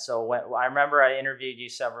said. So I remember I interviewed you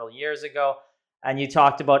several years ago, and you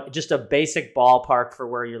talked about just a basic ballpark for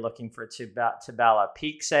where you're looking for Tibella.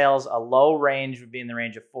 Peak sales, a low range would be in the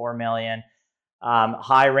range of 4 million,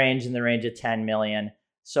 high range in the range of 10 million.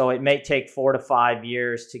 So it may take 4 to 5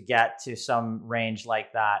 years to get to some range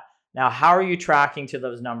like that. Now, how are you tracking to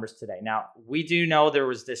those numbers today? Now, we do know there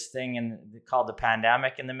was this thing called the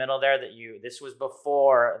pandemic in the middle there this was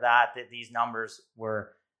before that these numbers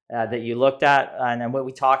were that you looked at and what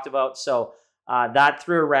we talked about. So that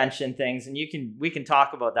threw a wrench in things, and we can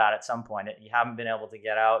talk about that at some point. You haven't been able to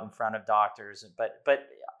get out in front of doctors, but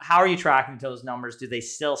how are you tracking to those numbers? Do they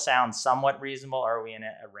still sound somewhat reasonable, or are we in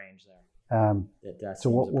a range there? So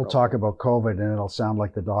we'll talk about COVID, and it'll sound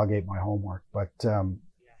like the dog ate my homework, but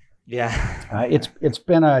it's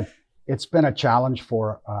been a challenge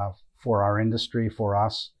for our industry, for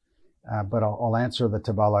us. But I'll answer the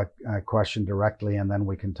Tibella question directly, and then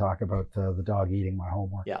we can talk about the dog eating my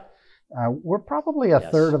homework. Yeah. We're probably a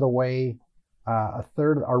third of the way,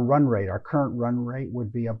 our run rate, our current run rate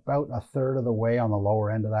would be about a third of the way on the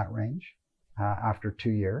lower end of that range after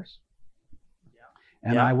 2 years. Yeah.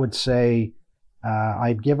 And I would say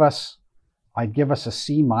I'd give us a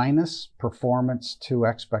C- performance to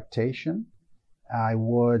expectation. I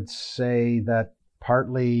would say that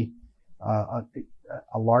partly a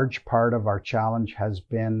large part of our challenge has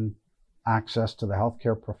been access to the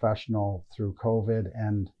healthcare professional through COVID,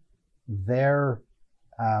 and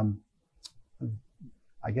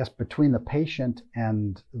I guess between the patient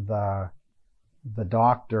and the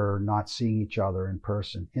doctor not seeing each other in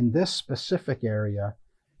person. In this specific area,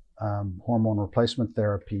 hormone replacement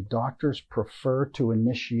therapy, doctors prefer to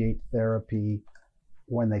initiate therapy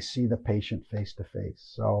when they see the patient face to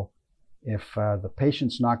face. So if the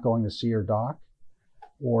patient's not going to see your doc,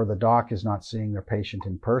 or the doc is not seeing their patient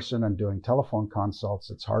in person and doing telephone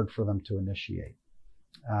consults, it's hard for them to initiate.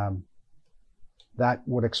 That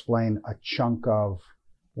would explain a chunk of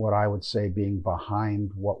what I would say being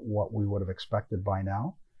behind what we would have expected by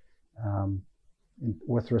now.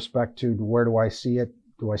 With respect to where do I see it,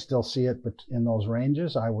 do I still see it in those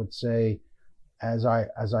ranges? I would say, as I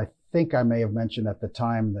think I may have mentioned at the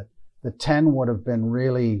time, that the 10 would have been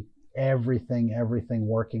really everything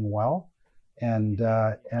working well. And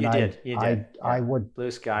you did. I would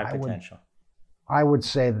blue sky potential. I would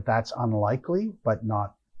say that that's unlikely, but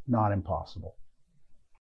not impossible.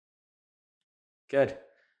 Good.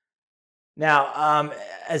 Now,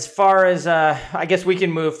 as far as I guess we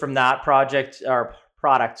can move from that product to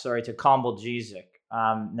Combogesic.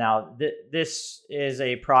 Now, this is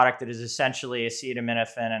a product that is essentially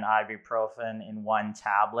acetaminophen and ibuprofen in one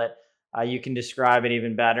tablet. You can describe it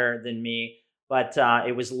even better than me, but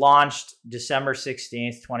it was launched December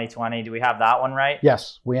 16th, 2020. Do we have that one right?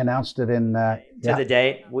 Yes, we announced it in... to the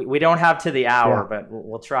date. We don't have to the hour, but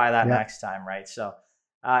we'll try that next time, right? So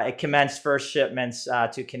it commenced first shipments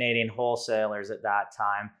to Canadian wholesalers at that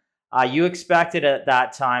time. You expected at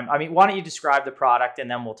that time, why don't you describe the product, and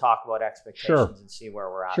then we'll talk about expectations and see where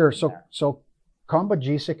we're at. Sure. So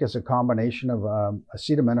Combogesic is a combination of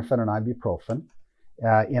acetaminophen and ibuprofen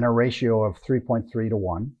in a ratio of 3.3 to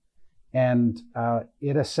 1. And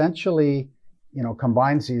it essentially,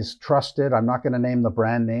 combines these trusted, I'm not going to name the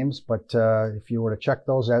brand names, but if you were to check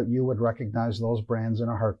those out, you would recognize those brands in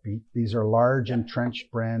a heartbeat. These are large,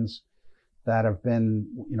 entrenched brands that have been,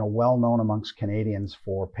 well known amongst Canadians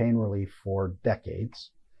for pain relief for decades.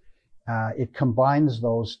 It combines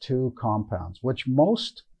those two compounds, which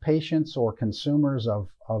most patients or consumers of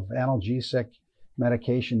analgesic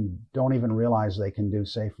medication don't even realize they can do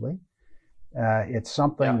safely. It's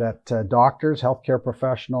something that doctors, healthcare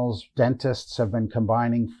professionals, dentists have been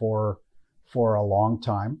combining for a long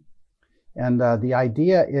time. And the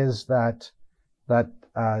idea is that that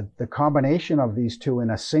the combination of these two in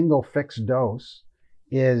a single fixed dose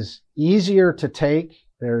is easier to take.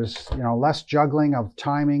 There's less juggling of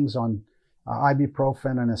timings on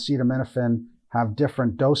ibuprofen and acetaminophen have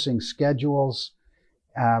different dosing schedules.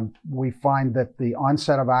 We find that the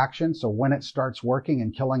onset of action, so when it starts working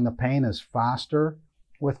and killing the pain, is faster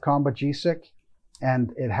with Combogesic,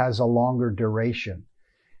 and it has a longer duration.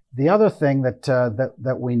 The other thing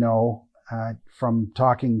that we know from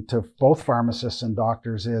talking to both pharmacists and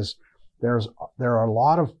doctors is there are a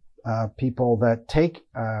lot of people that take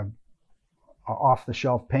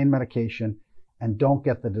off-the-shelf pain medication and don't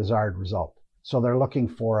get the desired result. So they're looking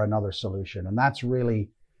for another solution, and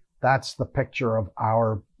that's the picture of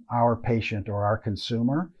our patient or our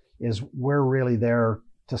consumer. Is we're really there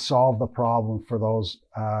to solve the problem for those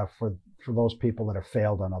people that have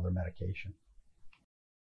failed on other medication.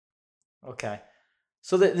 Okay.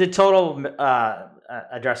 So the total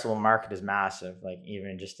addressable market is massive, like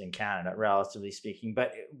even just in Canada, relatively speaking.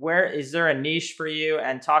 But where is there a niche for you?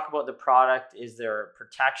 And talk about the product. Is there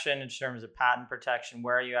protection in terms of patent protection?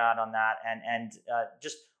 Where are you at on that? And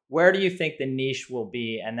just where do you think the niche will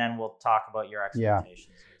be? And then we'll talk about your expectations.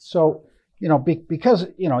 Yeah. So because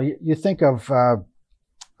you think of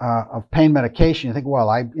pain medication, you think, well,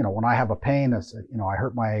 when I have a pain, I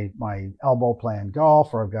hurt my elbow playing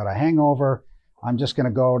golf, or I've got a hangover, I'm just going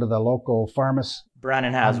to go to the local pharmacy.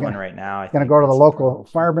 Brennan has one right now. I'm going to go to the local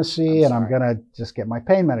pharmacy and I'm going to just get my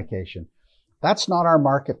pain medication. That's not our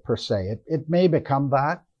market per se. It may become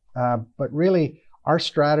that, but really our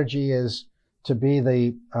strategy is to be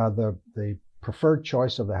the preferred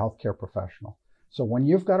choice of the healthcare professional. So when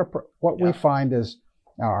you've got we find is,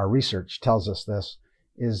 our research tells us this,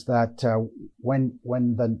 is that when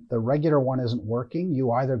the regular one isn't working, you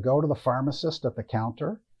either go to the pharmacist at the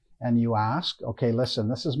counter and you ask, okay, listen,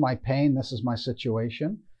 this is my pain, this is my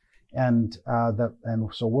situation, and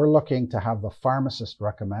so we're looking to have the pharmacist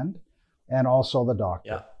recommend, and also the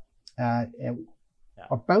doctor. Yeah.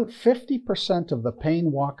 About 50% of the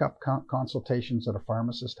pain walk-up consultations that a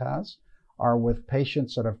pharmacist has are with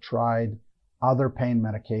patients that have tried other pain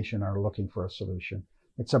medication and are looking for a solution.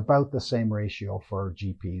 It's about the same ratio for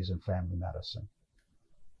GPs and family medicine.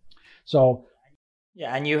 So,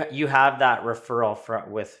 yeah, and you have that referral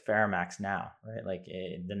with FeraMAX now, right? Like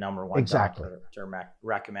the number one doctor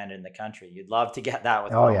recommended in the country. You'd love to get that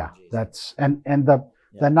with. Oh yeah, that's and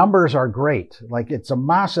the numbers are great. Like it's a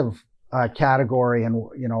massive category, and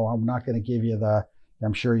I'm not going to give you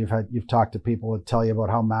I'm sure you've talked to people that tell you about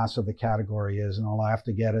how massive the category is, and all I have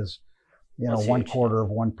to get is 1/4 of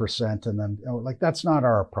 1%, and then like that's not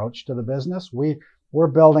our approach to the business. We're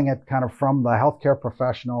building it kind of from the healthcare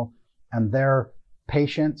professional and their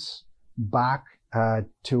patients back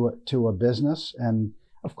to a business. And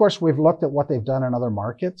of course, we've looked at what they've done in other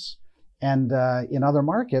markets, and in other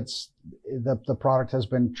markets, the product has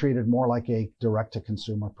been treated more like a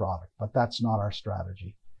direct-to-consumer product, but that's not our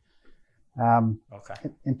strategy. Okay.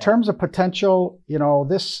 In terms of potential,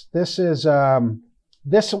 this has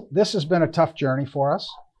been a tough journey for us.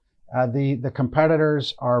 The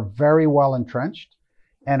competitors are very well entrenched,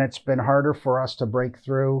 and it's been harder for us to break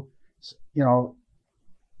through.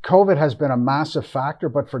 COVID has been a massive factor,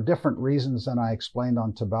 but for different reasons than I explained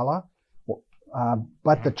on Tibella.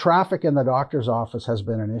 But the traffic in the doctor's office has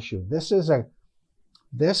been an issue.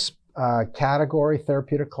 This category,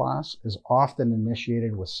 therapeutic class, is often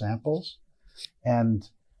initiated with samples. And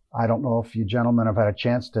I don't know if you gentlemen have had a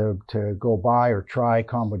chance to go by or try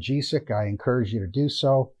Combogesic. I encourage you to do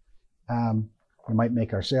so. It might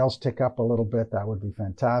make our sales tick up a little bit. That would be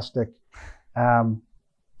fantastic.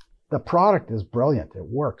 The product is brilliant. It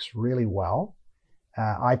works really well.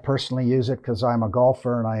 I personally use it because I'm a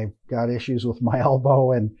golfer and I've got issues with my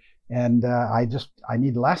elbow, and I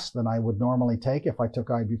need less than I would normally take if I took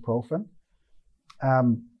ibuprofen.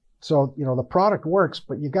 So the product works,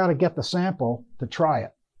 but you got to get the sample to try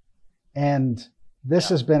it. And this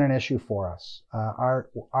has been an issue for us.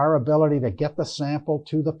 Our ability to get the sample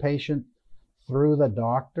to the patient through the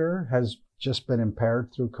doctor has just been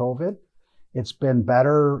impaired through COVID. It's been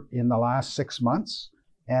better in the last 6 months.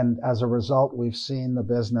 And as a result, we've seen the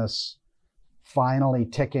business finally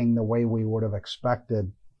ticking the way we would have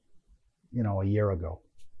expected, a year ago.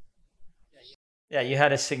 Yeah, you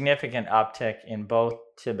had a significant uptick in both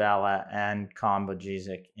Tibella and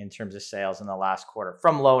Combogesic in terms of sales in the last quarter,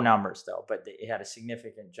 from low numbers though, but it had a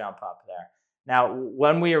significant jump up there. Now,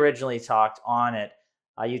 when we originally talked on it,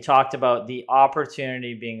 you talked about the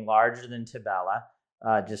opportunity being larger than Tibella,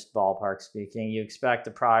 just ballpark speaking. You expect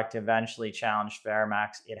the product to eventually challenge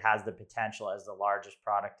FeraMAX. It has the potential as the largest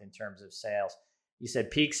product in terms of sales. You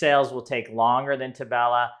said peak sales will take longer than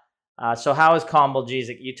Tibella. So how is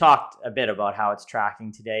Combogesic? You talked a bit about how it's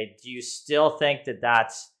tracking today. Do you still think that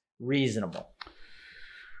that's reasonable?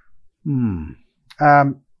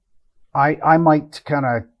 I might kind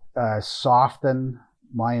of soften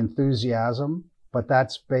my enthusiasm, but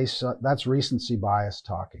that's recency bias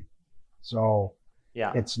talking. So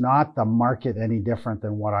it's not the market any different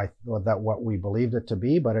than what we believed it to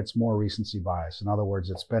be, but it's more recency bias. In other words,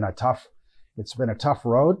 it's been a tough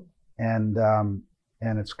road, and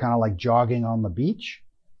it's kind of like jogging on the beach.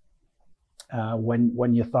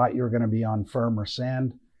 When you thought you were going to be on firmer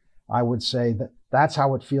sand, I would say that's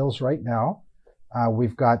how it feels right now.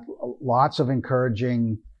 We've got lots of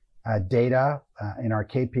encouraging data in our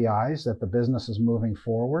KPIs that the business is moving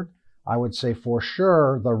forward. I would say for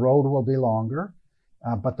sure the road will be longer,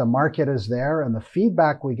 but the market is there, and the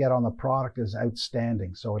feedback we get on the product is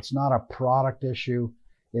outstanding. So it's not a product issue.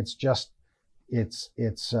 It's just it's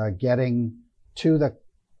getting to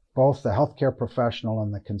both the healthcare professional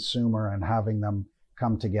and the consumer and having them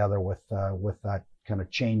come together with that kind of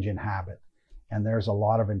change in habit. And there's a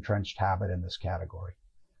lot of entrenched habit in this category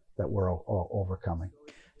that we're overcoming.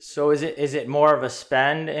 So is it more of a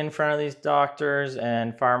spend in front of these doctors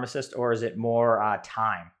and pharmacists, or is it more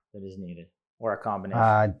time that is needed, or a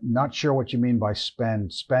combination? Not sure what you mean by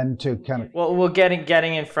spend. Spend to kind of... Well,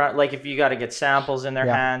 getting in front, like if you got to get samples in their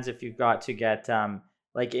hands, if you've got to get,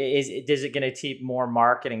 is it going to keep more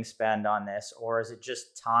marketing spend on this, or is it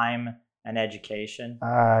just time and education?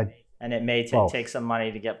 And it may take some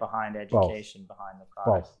money to get behind education behind the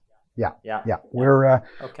product. Both. Yeah.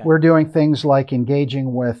 We're doing things like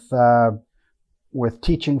engaging with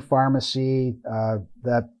teaching pharmacy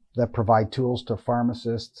that provide tools to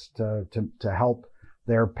pharmacists to help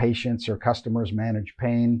their patients or customers manage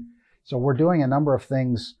pain. So we're doing a number of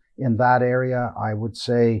things in that area. I would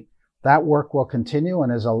say that work will continue,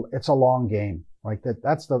 and it's a long game. Like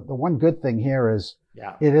that's the one good thing here is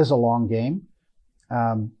it is a long game.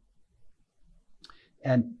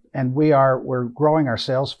 And we're growing our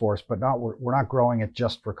sales force, but we're not growing it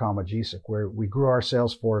just for Combogesic. We grew our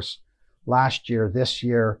sales force last year. This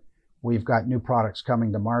year, we've got new products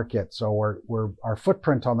coming to market, so our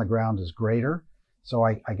footprint on the ground is greater. So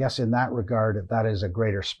I guess in that regard, that is a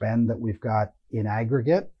greater spend that we've got in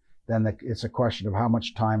aggregate. Then it's a question of how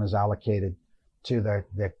much time is allocated to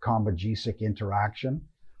the Combogesic interaction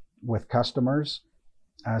with customers.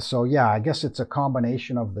 I guess it's a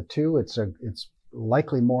combination of the two. It's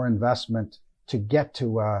likely more investment to get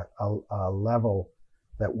to a level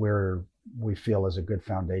that we feel is a good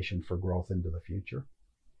foundation for growth into the future.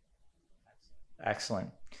 Excellent.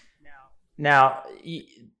 Now,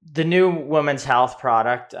 the new women's health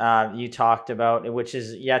product you talked about, which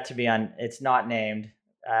is yet to be it's not named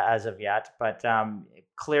as of yet, but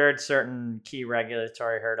cleared certain key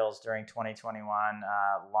regulatory hurdles during 2021.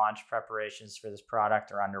 Launch preparations for this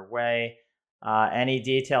product are underway. Any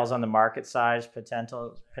details on the market size,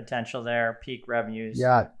 potential there, peak revenues,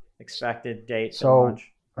 expected dates of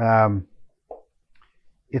launch?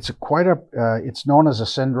 It's known as a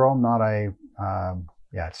syndrome, not a,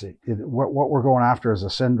 what we're going after is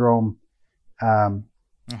a syndrome,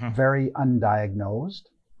 very undiagnosed,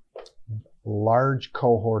 large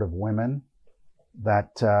cohort of women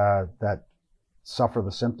that suffer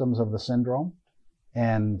the symptoms of the syndrome,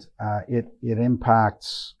 and it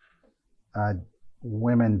impacts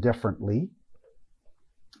women differently.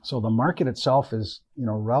 So the market itself is,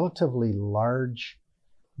 relatively large,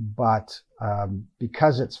 but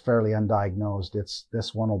because it's fairly undiagnosed,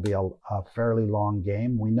 this one will be a fairly long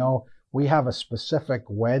game. We know we have a specific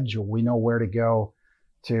wedge, or we know where to go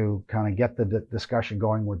to kind of get the discussion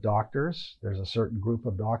going with doctors. There's a certain group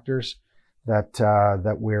of doctors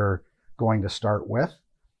that we're going to start with.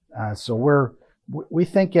 So we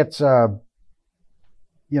think it's the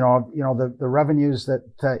revenues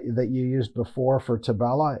that you used before for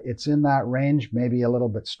Tibella, it's in that range, maybe a little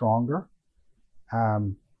bit stronger.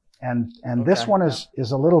 This one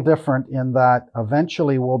is a little different in that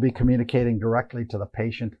eventually we'll be communicating directly to the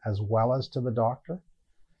patient as well as to the doctor.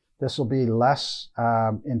 This will be less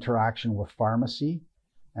interaction with pharmacy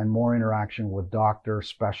and more interaction with doctor,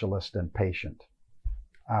 specialist, and patient.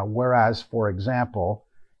 Whereas, for example,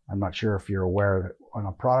 I'm not sure if you're aware that on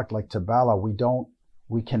a product like Tibella,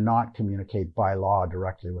 we cannot communicate by law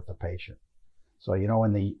directly with the patient. So,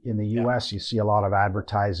 in the US, you see a lot of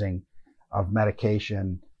advertising of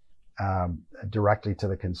medication directly to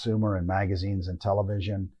the consumer in magazines and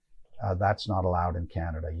television. That's not allowed in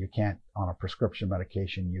Canada. You can't, on a prescription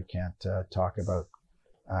medication, you can't talk about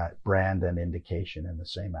brand and indication in the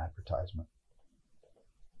same advertisement.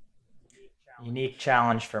 Unique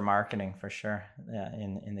challenge for marketing, for sure,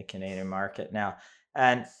 in the Canadian market. Now,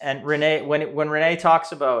 And Renee, when Renee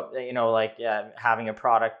talks about having a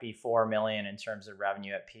product be $4 million in terms of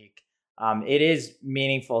revenue at peak, it is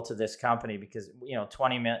meaningful to this company because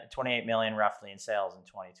 28 million roughly in sales in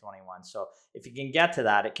 2021. So if you can get to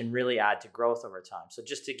that, it can really add to growth over time. So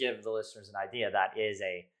just to give the listeners an idea, that is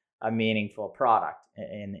a meaningful product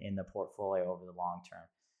in the portfolio over the long term.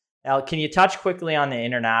 Now, can you touch quickly on the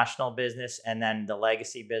international business and then the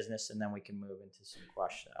legacy business, and then we can move into some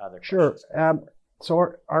other questions. Sure.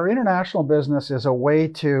 So our international business is a way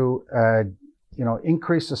to,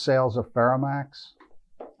 increase the sales of FeraMAX,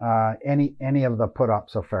 any of the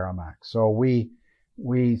put-ups of FeraMAX. So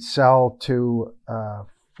we sell to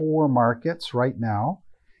 4 markets right now,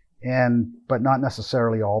 but not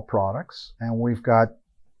necessarily all products. And we've got,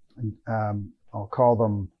 I'll call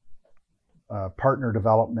them partner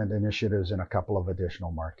development initiatives in a couple of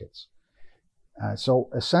additional markets. So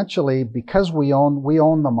essentially, because we own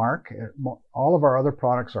the mark, all of our other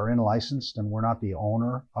products are in-licensed and we're not the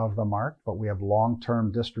owner of the mark, but we have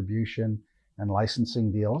long-term distribution and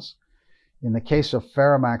licensing deals. In the case of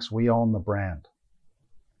FeraMAX, we own the brand.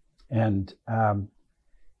 And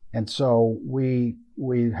so we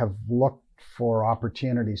have looked for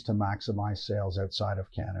opportunities to maximize sales outside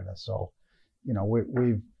of Canada. So,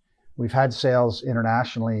 we've had sales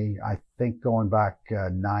internationally, I think going back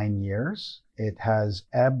 9 years. It has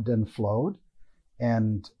ebbed and flowed,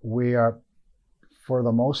 and we are, for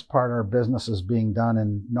the most part, our business is being done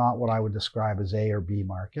in not what I would describe as A or B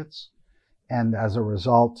markets. And as a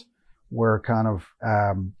result, we're kind of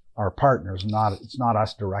our partners, it's not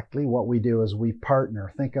us directly. What we do is we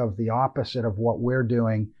partner. Think of the opposite of what we're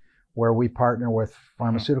doing, where we partner with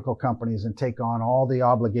pharmaceutical companies and take on all the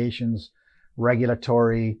obligations,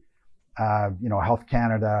 regulatory, Health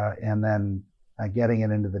Canada, and then getting it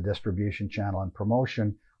into the distribution channel and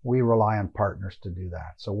promotion. We rely on partners to do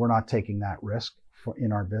that. So we're not taking that risk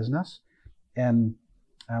in our business. And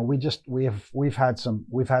we've had some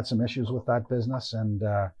issues with that business. And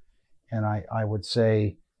I would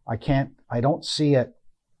say, I don't see it.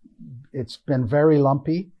 It's been very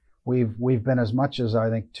lumpy. We've been as much as I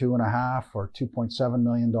think $2.5 or $2.7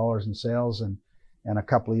 million in sales. And a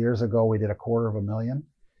couple of years ago, we did $250,000.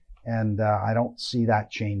 And I don't see that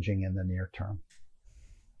changing in the near term.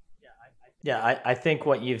 I think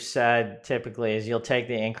what you've said typically is you'll take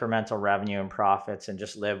the incremental revenue and profits and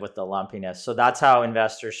just live with the lumpiness. So that's how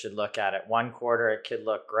investors should look at it. One quarter, it could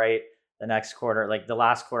look great. The next quarter, like the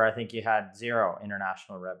last quarter, I think you had 0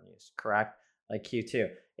 international revenues, correct? Like Q2.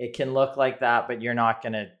 It can look like that, but you're not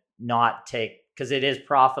going to not take, because it is a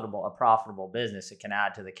profitable business. It can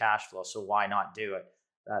add to the cash flow. So why not do it?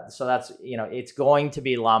 So that's, it's going to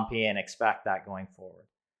be lumpy, and expect that going forward.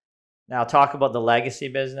 Now talk about the legacy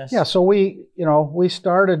business. Yeah. So we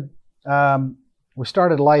started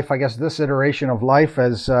life, I guess this iteration of life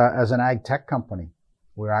as an ag tech company.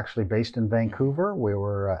 We're actually based in Vancouver. We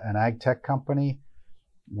were an ag tech company.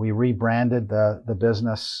 We rebranded the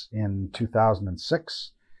business in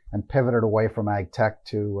 2006 and pivoted away from ag tech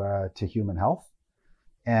to human health.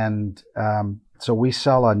 And so we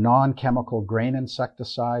sell a non-chemical grain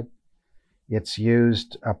insecticide. It's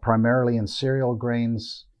used primarily in cereal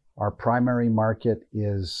grains. Our primary market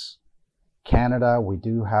is Canada. We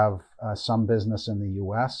do have some business in the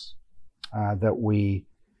US that we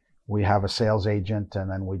have a sales agent,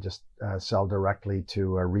 and then we just sell directly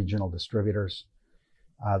to regional distributors.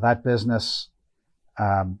 That business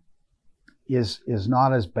is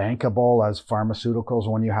not as bankable as pharmaceuticals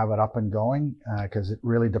when you have it up and going, because it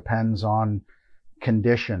really depends on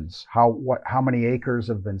conditions. How many acres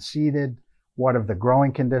have been seeded? What have the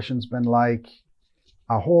growing conditions been like?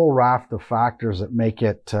 A whole raft of factors that make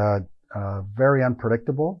it very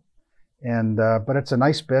unpredictable. But it's a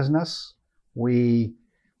nice business.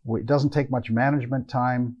 It doesn't take much management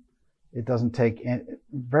time. It doesn't take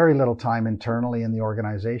very little time internally in the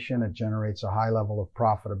organization. It generates a high level of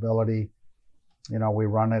profitability. We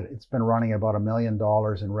run it. It's been running about $1 million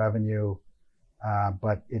in revenue,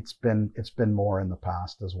 but it's been more in the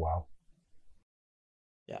past as well.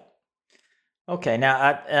 Yeah. Okay.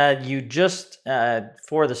 Now, you just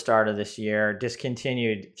for the start of this year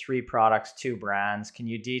discontinued 3 products, 2 brands. Can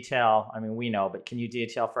you detail? I mean, we know, but can you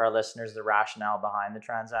detail for our listeners the rationale behind the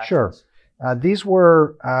transaction? Sure. These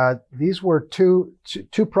were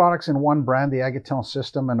two products in one brand, the Agatil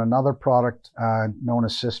system, and another product known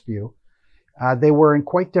as Cysview. They were in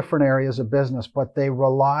quite different areas of business, but they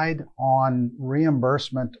relied on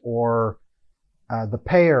reimbursement, or the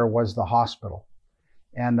payer was the hospital.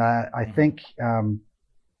 And I think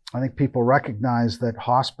people recognize that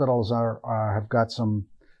hospitals have got some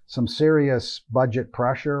serious budget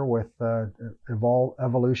pressure with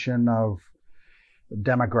evolution of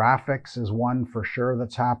Demographics is one for sure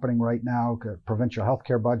that's happening right now. Provincial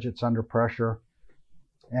healthcare budgets under pressure.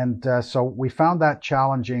 And so we found that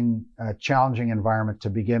challenging environment to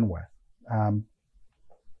begin with.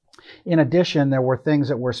 In addition, there were things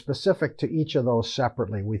that were specific to each of those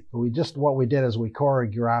separately. What we did is we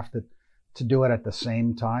choreographed it to do it at the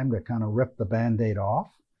same time to kind of rip the Band-Aid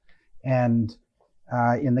off. And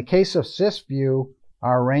in the case of SysView,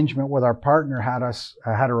 our arrangement with our partner had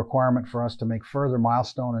a requirement for us to make further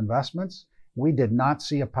milestone investments. We did not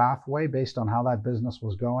see a pathway based on how that business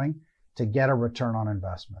was going to get a return on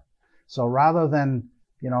investment. So rather than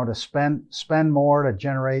to spend more to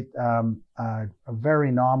generate a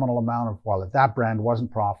very nominal amount of, well, that brand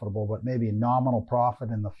wasn't profitable, but maybe a nominal profit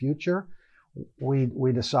in the future,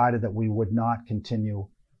 we decided that we would not continue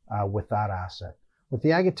with that asset. With the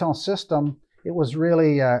Aguettant system, it was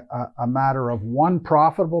really a matter of one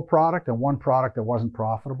profitable product and one product that wasn't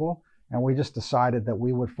profitable. And we just decided that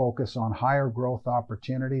we would focus on higher growth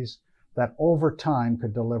opportunities that over time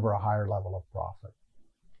could deliver a higher level of profit.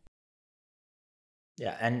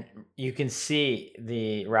 Yeah, and you can see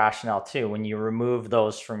the rationale too. When you remove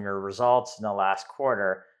those from your results in the last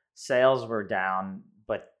quarter, sales were down,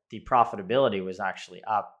 but the profitability was actually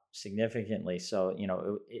up significantly. So,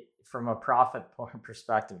 from a profit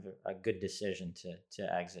perspective, a good decision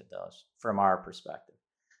to exit those from our perspective.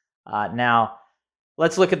 Now,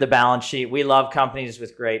 let's look at the balance sheet. We love companies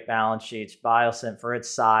with great balance sheets. BioSynt, for its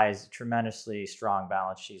size, tremendously strong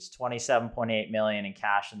balance sheets. $27.8 million in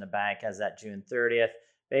cash in the bank as at June 30th.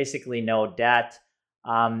 Basically no debt.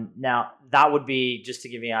 Now, that would be, just to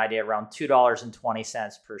give you an idea, around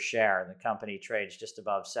 $2.20 per share. The company trades just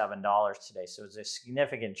above $7 today. So it's a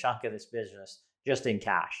significant chunk of this business just in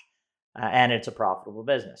cash. And it's a profitable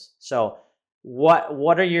business. So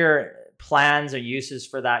what are your plans or uses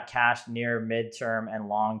for that cash near, midterm, and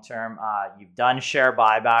long term? You've done share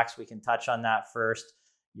buybacks. We can touch on that first.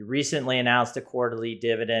 You recently announced a quarterly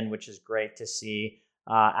dividend, which is great to see.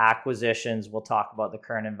 Acquisitions, we'll talk about the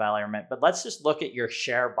current environment. But let's just look at your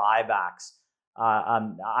share buybacks.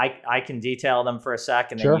 I can detail them for a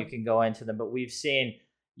second, and Sure. then you can go into them. But we've seen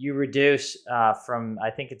you reduce from, I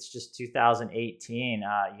think it's just 2018,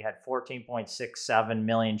 you had 14.67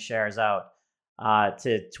 million shares out.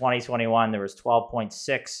 To 2021, there was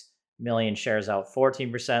 12.6 million shares out,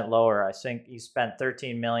 14% lower. I think you spent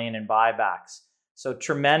 13 million in buybacks. So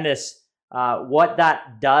tremendous. What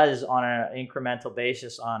that does on an incremental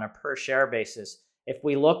basis, on a per share basis, if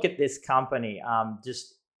we look at this company,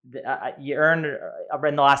 you earned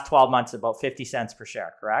in the last 12 months about 50 cents per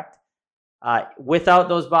share, correct? Without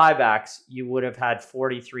those buybacks, you would have had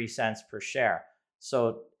 43 cents per share.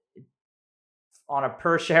 So on a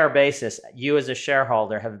per share basis, you as a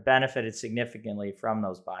shareholder have benefited significantly from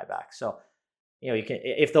those buybacks. So, you can,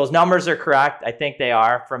 if those numbers are correct, I think they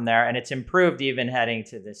are from there, and it's improved even heading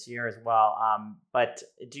to this year as well. But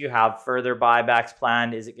do you have further buybacks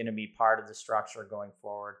planned? Is it going to be part of the structure going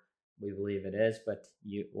forward? We believe it is, but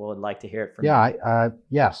we would like to hear it from you.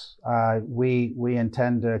 Yes. We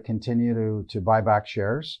intend to continue to buy back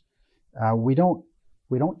shares. We don't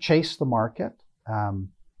chase the market.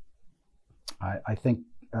 I think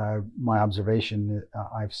my observation,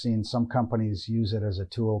 I've seen some companies use it as a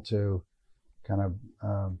tool to kind of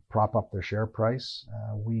prop up their share price.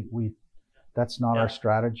 That's not our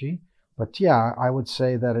strategy. But yeah, I would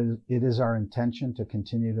say that it is our intention to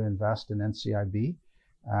continue to invest in NCIB.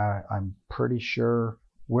 I'm pretty sure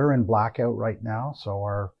we're in blackout right now, so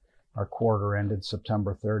our quarter ended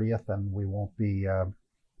September 30th, and we won't be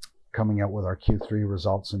coming out with our Q3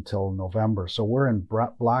 results until November. So we're in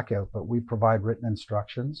blackout, but we provide written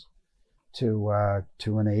instructions to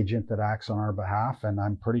an agent that acts on our behalf, and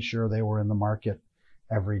I'm pretty sure they were in the market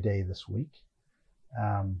every day this week.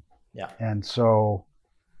 And so,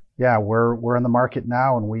 we're in the market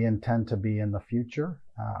now, and we intend to be in the future.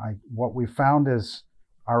 What we found is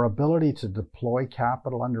our ability to deploy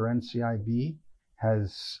capital under NCIB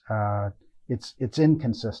has it's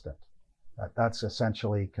inconsistent. That's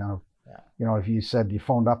essentially kind of, if you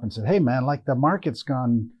phoned up and said, hey man, like the market's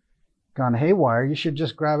gone haywire, you should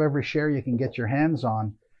just grab every share you can get your hands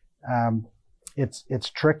on. It's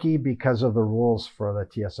tricky because of the rules for the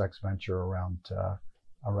TSX Venture around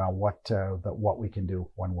what we can do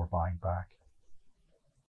when we're buying back.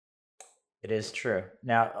 It is true.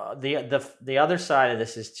 Now, the other side of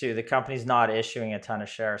this is too, the company's not issuing a ton of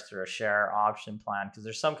shares through a share option plan, because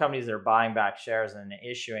there's some companies that are buying back shares and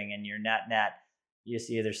issuing, and your net you just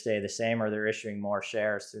either stay the same or they're issuing more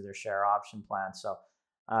shares through their share option plan. So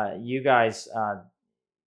you guys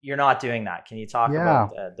you're not doing that. Can you talk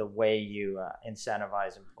about the way you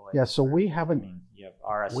incentivize employees? Yeah, so we haven't you have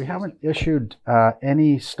RSUs. We haven't issued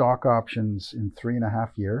any stock options in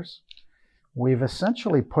 3.5 years. We've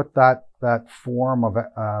essentially put that form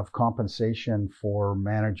of compensation for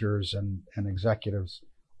managers and executives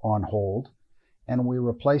on hold, and we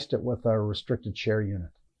replaced it with a restricted share unit.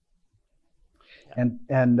 And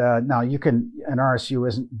now an RSU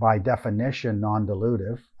isn't by definition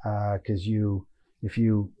non-dilutive, because if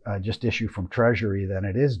you just issue from Treasury, then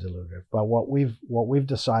it is dilutive. But what we've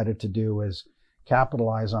decided to do is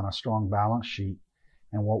capitalize on a strong balance sheet.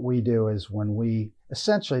 And what we do is when we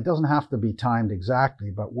essentially, it doesn't have to be timed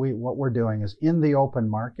exactly, but what we're doing is in the open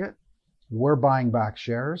market, we're buying back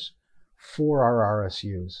shares for our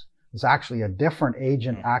RSUs. It's actually a different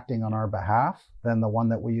agent acting on our behalf than the one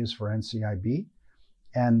that we use for NCIB.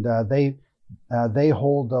 And they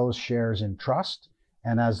hold those shares in trust.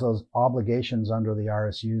 And as those obligations under the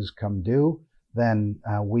RSUs come due, then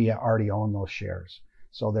we already own those shares.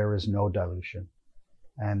 So there is no dilution.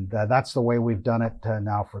 And that's the way we've done it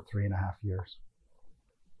now for 3.5 years.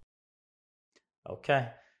 Okay.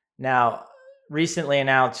 Now, recently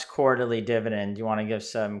announced quarterly dividend. Do you want to give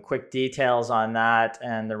some quick details on that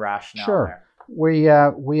and the rationale there? Sure.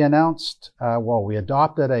 We announced, we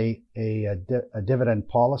adopted a dividend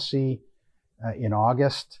policy in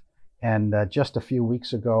August. And just a few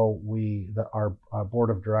weeks ago, our board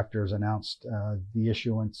of directors announced the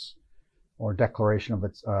issuance or declaration of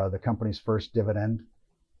the company's first dividend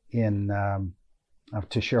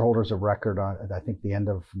to shareholders of record on, I think, the end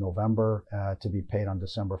of November, to be paid on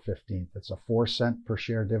December 15th. It's a 4-cent per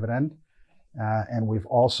share dividend. And we've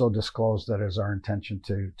also disclosed that it is our intention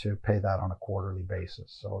to pay that on a quarterly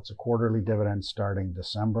basis. So it's a quarterly dividend starting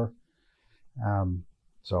December.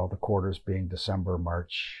 So the quarters being December,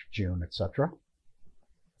 March, June, etc.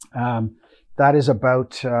 That is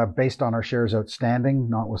about, based on our shares outstanding,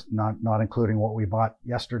 not including what we bought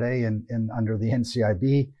yesterday in under the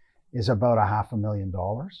NCIB, is about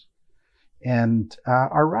 $500,000. And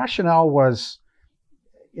our rationale was,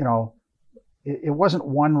 it wasn't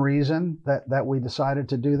one reason that we decided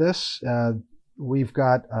to do this. We've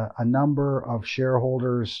got a number of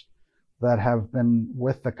shareholders that have been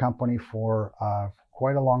with the company for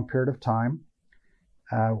quite a long period of time.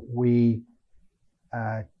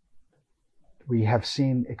 We have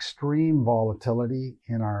seen extreme volatility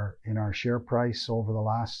in our share price over the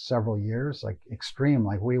last several years, like extreme.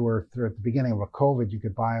 Like we were through at the beginning of a COVID, you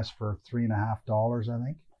could buy us for $3.50, I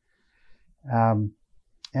think.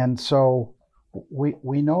 And so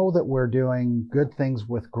we know that we're doing good things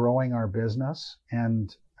with growing our business,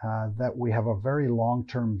 and that we have a very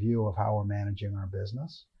long-term view of how we're managing our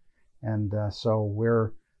business. And so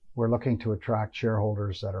we're looking to attract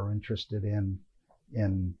shareholders that are interested in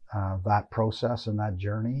that process and that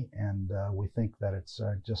journey. And we think that it's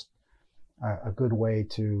just a good way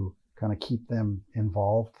to kind of keep them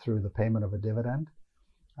involved through the payment of a dividend.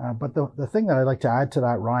 But the thing that I'd like to add to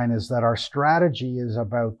that, Ryan, is that our strategy is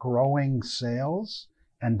about growing sales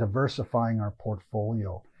and diversifying our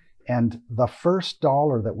portfolio. And the first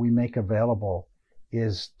dollar that we make available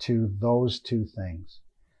is to those two things: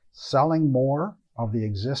 selling more of the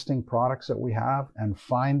existing products that we have and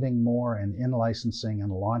finding more and in-licensing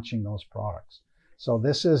and launching those products. So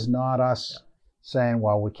this is not us saying,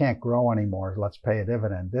 well, we can't grow anymore, let's pay a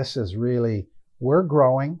dividend. This is really, we're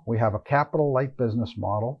growing. We have a capital light business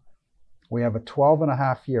model. We have a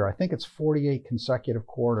 12.5 year, I think it's 48 consecutive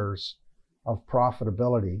quarters of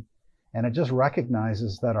profitability. And it just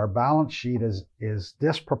recognizes that our balance sheet is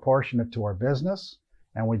disproportionate to our business,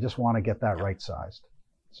 and we just want to get that right sized.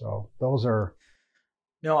 So those are...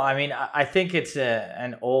 No, I mean, I think it's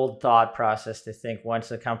an old thought process to think once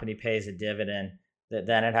the company pays a dividend, that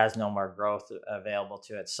then it has no more growth available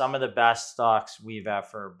to it. Some of the best stocks we've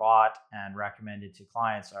ever bought and recommended to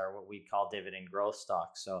clients are what we call dividend growth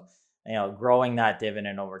stocks. So, growing that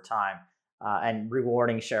dividend over time and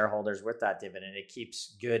rewarding shareholders with that dividend, it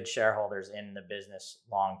keeps good shareholders in the business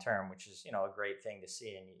long term, which is, a great thing to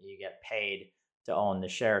see. And you get paid to own the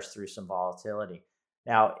shares through some volatility.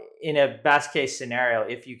 Now, in a best case scenario,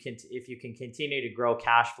 if you can continue to grow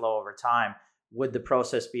cash flow over time, would the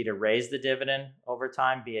process be to raise the dividend over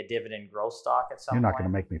time, be a dividend growth stock at some point? You're not going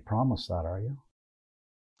to make me promise that, are you?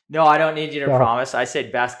 No, I don't need you to promise. I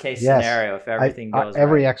said best case scenario if everything goes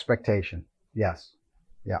every right. expectation. Yes.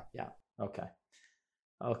 Yeah. Yeah.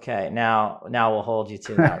 Okay. Now we'll hold you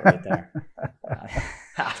to that right there.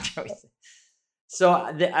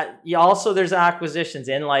 So there's acquisitions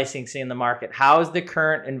in licensing in the market. How is the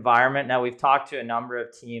current environment? Now we've talked to a number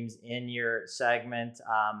of teams in your segment.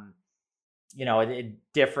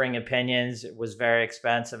 differing opinions. It was very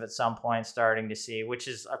expensive at some point, starting to see, which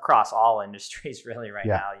is across all industries really right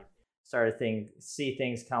now. You started to see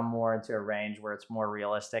things come more into a range where it's more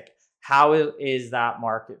realistic. How is that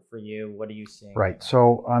market for you? What are you seeing? Right.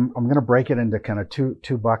 So I'm going to break it into kind of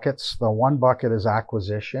two buckets. The one bucket is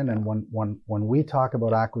acquisition. And when we talk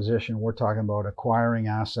about acquisition, we're talking about acquiring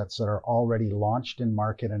assets that are already launched in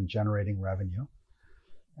market and generating revenue.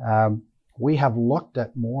 We have looked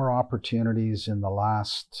at more opportunities in the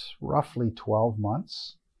last roughly 12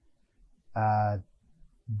 months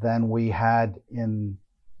than we had in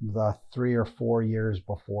the 3 or 4 years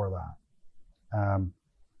before that.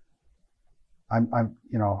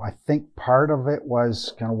 I think part of it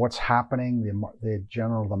was kind of what's happening, the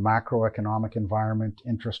macroeconomic environment,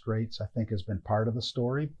 interest rates, I think has been part of the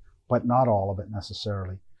story, but not all of it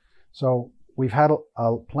necessarily. So we've had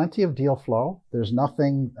plenty of deal flow. There's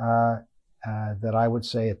nothing that I would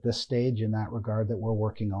say at this stage in that regard that we're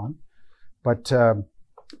working on, but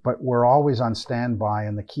we're always on standby.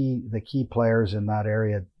 And the key players in that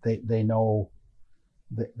area, they know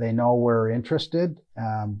we're interested.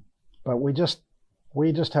 But we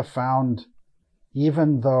just have found,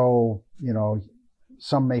 even though,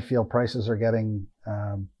 some may feel prices are getting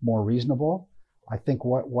more reasonable, I think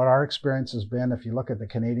what our experience has been, if you look at the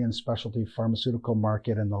Canadian specialty pharmaceutical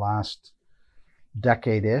market in the last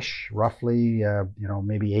decade-ish, roughly,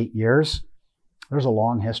 maybe 8 years, there's a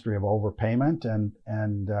long history of overpayment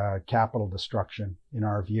and capital destruction in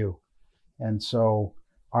our view. And so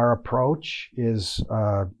our approach is,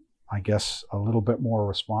 I guess, a little bit more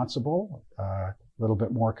responsible, a little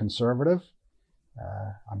bit more conservative.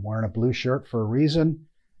 I'm wearing a blue shirt for a reason.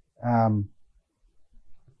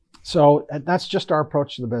 So that's just our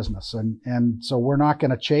approach to the business. And so we're not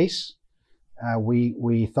going to chase.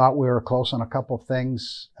 We thought we were close on a couple of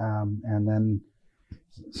things, and then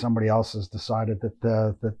somebody else has decided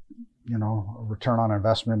that return on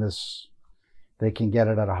investment is, they can get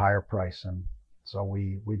it at a higher price. And so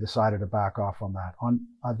we decided to back off on that. On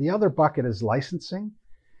the other bucket is licensing.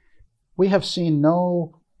 We have seen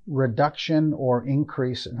no reduction or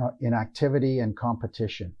increase in activity and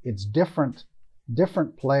competition. It's different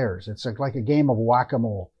players. It's like a game of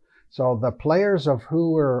whack-a-mole. So the players of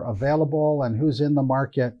who are available and who's in the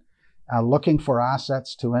market looking for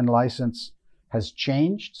assets to in-license has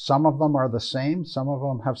changed. Some of them are the same. Some of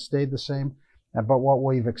them have stayed the same. But what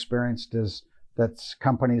we've experienced is that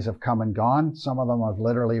companies have come and gone. Some of them have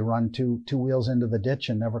literally run two wheels into the ditch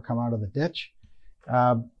and never come out of the ditch.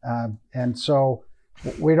 And so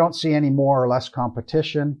we don't see any more or less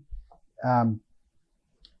competition. The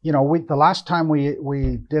last time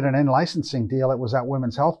we did an in-licensing deal, it was that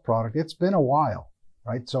women's health product. It's been a while,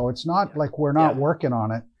 right? So it's not like we're not working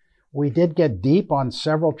on it. We did get deep on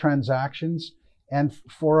several transactions, and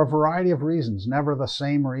for a variety of reasons, never the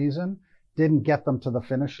same reason, didn't get them to the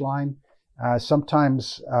finish line.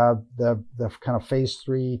 Sometimes the kind of phase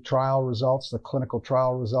 3 trial results, the clinical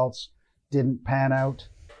trial results, didn't pan out,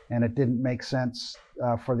 and it didn't make sense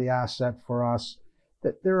for the asset for us.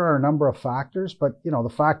 That there are a number of factors, but the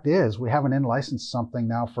fact is we haven't in-licensed something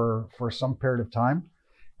now for some period of time.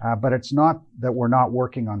 But it's not that we're not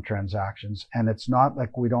working on transactions, and it's not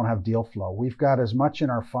like we don't have deal flow. We've got as much in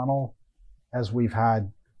our funnel as we've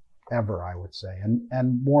had ever, I would say,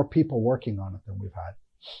 and more people working on it than we've had.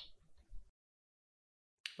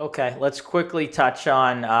 Okay, let's quickly touch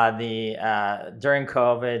on during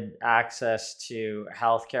COVID, access to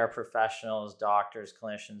healthcare professionals, doctors,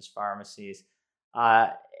 clinicians, pharmacies.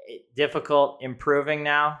 Difficult, improving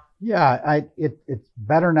now? Yeah, it's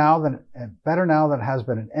better now than it has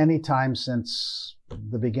been at any time since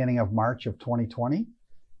the beginning of March of 2020.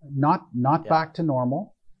 Not back to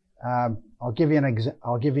normal. I'll give you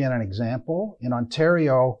an example. In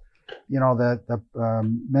Ontario, the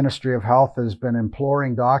Ministry of Health has been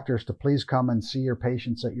imploring doctors to please come and see your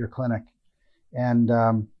patients at your clinic, and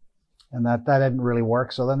that didn't really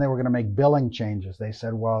work. So then they were going to make billing changes. They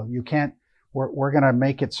said, well, you can't. We're going to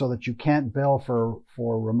make it so that you can't bill for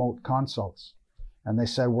remote consults. And they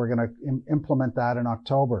said, we're going to implement that in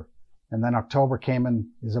October. And then October came and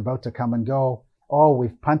is about to come and go. Oh,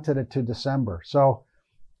 we've punted it to December. So,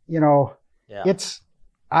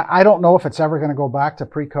 I don't know if it's ever going to go back to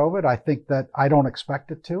pre-COVID. I think that I don't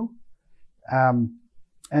expect it to.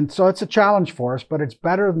 And so it's a challenge for us, but it's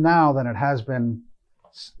better now than it has been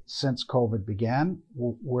since COVID began.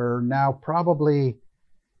 We're now probably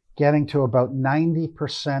getting to about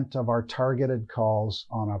 90% of our targeted calls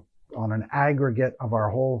on an aggregate of our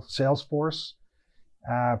whole sales force,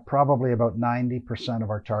 probably about 90% of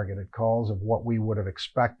our targeted calls of what we would have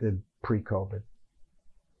expected pre-COVID.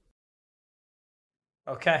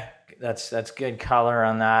 Okay, that's good color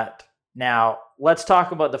on that. Now, let's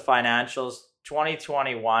talk about the financials.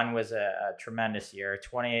 2021 was a tremendous year.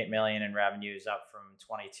 28 million in revenues, up from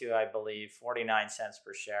 22, I believe. 49 cents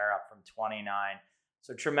per share, up from 29.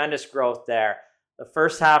 So tremendous growth there. The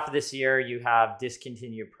first half of this year, you have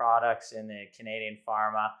discontinued products in the Canadian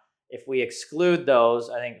pharma. If we exclude those,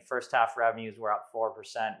 I think first half revenues were up 4%,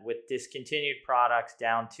 with discontinued products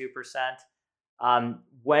down 2%.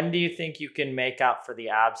 When do you think you can make up for the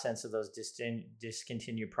absence of those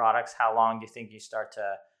discontinued products? How long do you think you start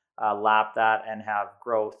to lap that and have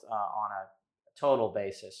growth on a total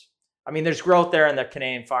basis? I mean, there's growth there in the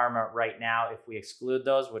Canadian pharma right now if we exclude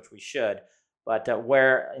those, which we should. But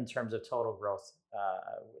where, in terms of total growth,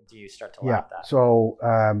 do you start to lap that? So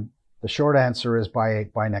the short answer is by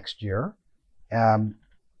next year.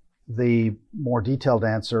 The more detailed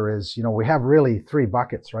answer is, we have really three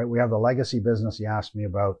buckets, right? We have the legacy business you asked me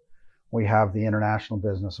about. We have the international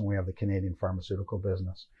business, and we have the Canadian pharmaceutical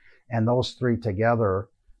business. And those three together,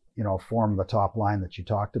 form the top line that you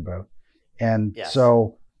talked about. And yes.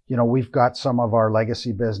 So, we've got some of our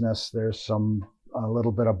legacy business. There's a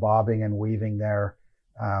little bit of bobbing and weaving there,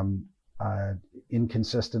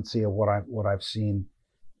 inconsistency of what I've seen.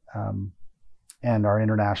 And our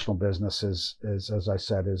international business is as I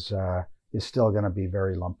said, is still going to be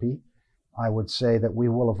very lumpy. I would say that we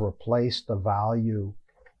will have replaced the value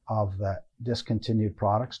of the discontinued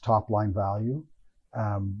products, top line value.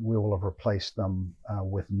 We will have replaced them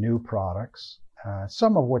with new products,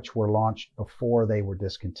 some of which were launched before they were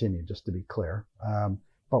discontinued, just to be clear.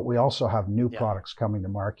 But we also have new products coming to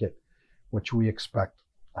market, which we expect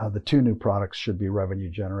the two new products should be revenue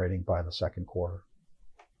generating by the second quarter.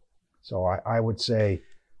 So I would say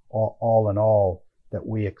all in all that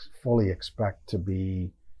we fully expect to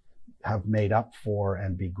have made up for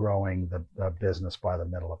and be growing the business by the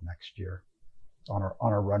middle of next year on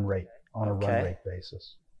a run rate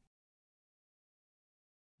basis.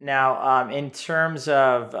 Now, in terms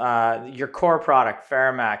of your core product,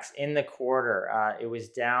 FeraMAX, in the quarter, it was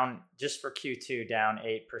down, just for Q2, down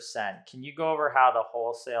 8%. Can you go over how the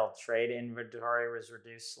wholesale trade inventory was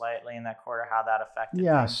reduced slightly in that quarter, how that affected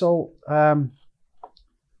things? So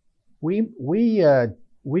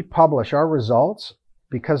we publish our results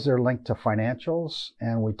because they're linked to financials,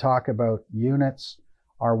 and we talk about units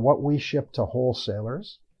are what we ship to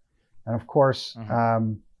wholesalers. And of course,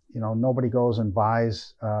 nobody goes and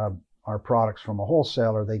buys our products from a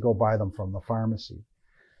wholesaler. They go buy them from the pharmacy.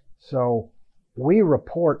 So we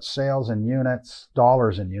report sales in units,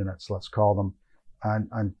 dollars in units, let's call them,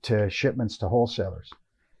 and to shipments to wholesalers.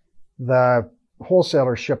 The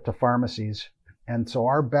wholesalers ship to pharmacies. And so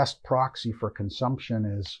our best proxy for consumption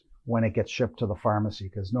is when it gets shipped to the pharmacy,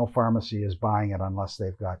 because no pharmacy is buying it unless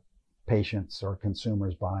they've got patients or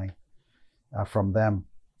consumers buying from them.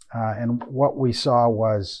 And what we saw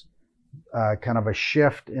was kind of a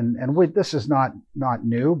shift this is not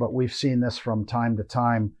new, but we've seen this from time to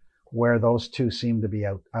time where those two seem to be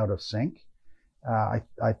out of sync.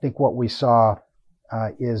 I think what we saw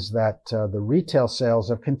is that the retail sales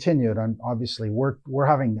have continued, and obviously we're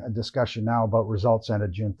having a discussion now about results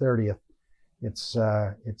ended June 30th. It's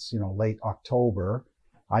late October.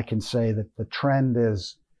 I can say that the trend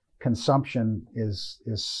is consumption is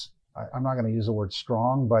I'm not going to use the word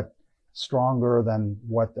strong, but stronger than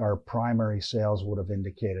what our primary sales would have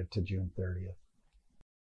indicated to June 30th.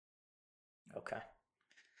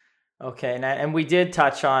 Okay, and we did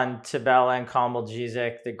touch on Tibella and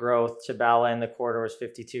Combogesic. The growth, Tibella in the quarter was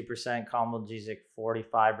 52%, Combogesic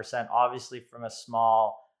 45%, obviously from a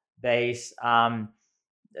small base.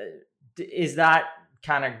 Is that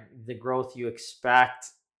kind of the growth you expect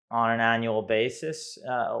on an annual basis,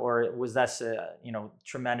 or was that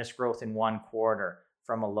tremendous growth in one quarter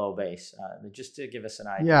from a low base? Just to give us an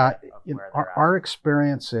idea. Yeah, our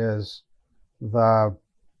experience is the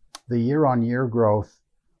year-on-year growth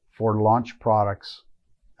for launch products,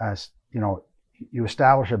 as you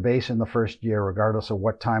establish a base in the first year, regardless of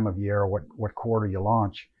what time of year or what quarter you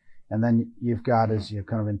launch, and then you've got, as you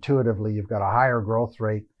kind of intuitively, you've got a higher growth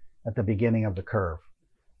rate at the beginning of the curve,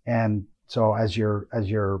 and so as your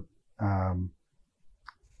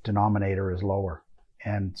denominator is lower.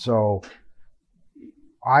 And so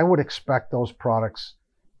I would expect those products,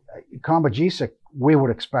 Combogesic, we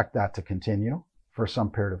would expect that to continue for some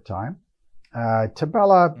period of time.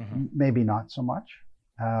 Tibella, maybe not so much,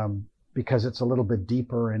 because it's a little bit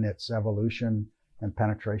deeper in its evolution and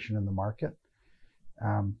penetration in the market.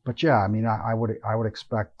 But yeah, I mean, I would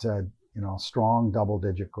expect strong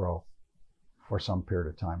double-digit growth for some period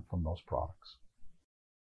of time from those products.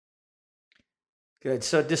 Good.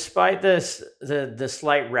 So despite this, the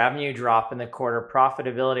slight revenue drop in the quarter,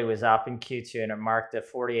 profitability was up in Q2, and it marked the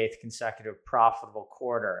 48th consecutive profitable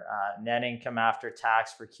quarter. Net income after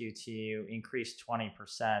tax for Q2 increased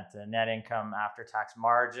 20%. The net income after tax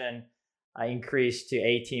margin increased to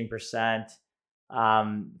 18%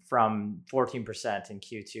 from 14% in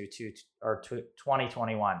Q2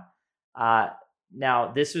 2021.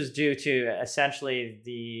 Now, this was due to essentially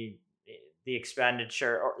the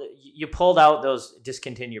expenditure, or you pulled out those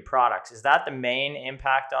discontinued products. Is that the main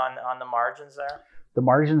impact on the margins there? The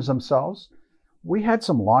margins themselves, we had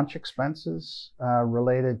some launch expenses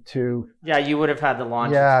related to. Yeah, you would have had the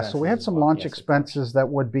launch. Yeah, expenses so we had some launch expenses that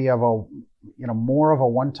would be of a, more of a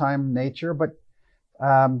one-time nature, but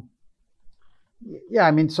yeah,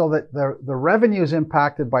 I mean, so that the revenue is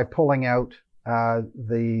impacted by pulling out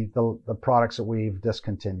the products that we've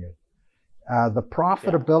discontinued. The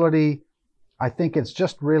profitability. Yeah. I think it's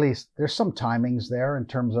just really, there's some timings there in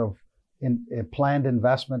terms of in planned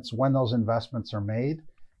investments, when those investments are made.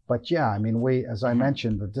 But yeah, I mean, as I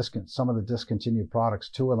mentioned, some of the discontinued products,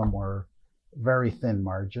 2 of them were very thin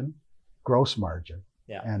margin, gross margin,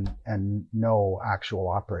 and no actual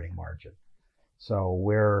operating margin. So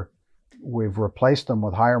we've replaced them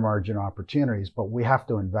with higher margin opportunities, but we have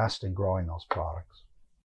to invest in growing those products.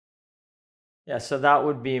 Yeah, so that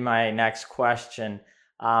would be my next question.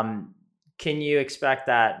 Can you expect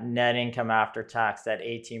that net income after tax, that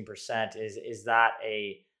 18%, is that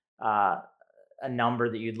a number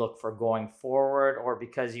that you'd look for going forward, or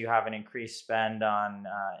because you have an increased spend on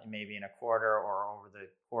maybe in a quarter or over the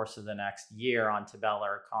course of the next year on Tibella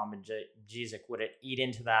or Combogesic, would it eat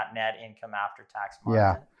into that net income after tax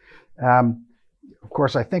margin? Yeah. Of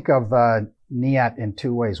course, I think of NIAT in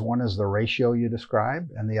 2 ways. One is the ratio you described,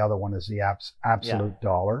 and the other one is the absolute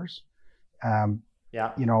dollars.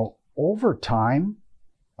 Over time,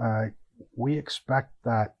 we expect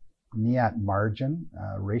that NIAT margin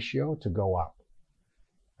ratio to go up.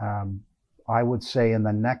 I would say in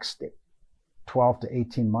the next 12 to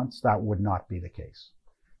 18 months, that would not be the case.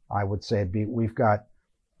 I would say we've got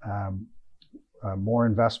more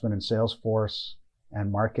investment in sales force and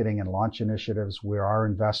marketing and launch initiatives. We are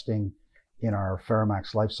investing in our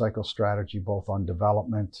FeraMAX lifecycle strategy, both on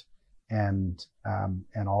development and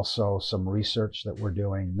also some research that we're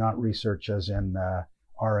doing, not research as in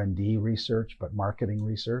R&D research, but marketing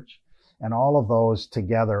research. And all of those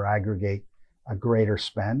together aggregate a greater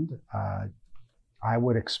spend. I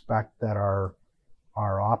would expect that our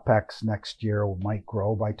OPEX next year might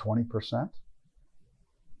grow by 20%.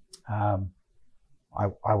 I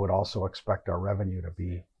would also expect our revenue to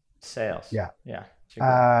be sales. Yeah.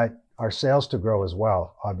 Our sales to grow as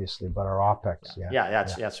well, obviously, but our OPEX,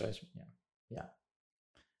 that's right. Yeah.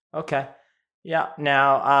 Okay. Yeah.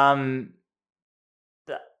 Now,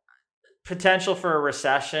 the potential for a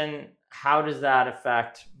recession, how does that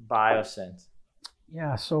affect BioSyent?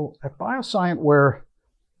 Yeah. So at BioSyent, we're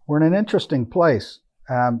in an interesting place.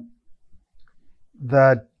 The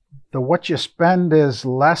what you spend is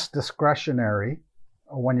less discretionary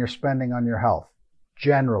when you're spending on your health,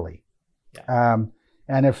 generally. Yeah.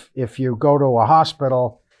 And if you go to a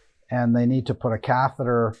hospital and they need to put a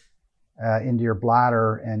catheter into your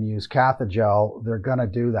bladder and use Cathogel, they're going to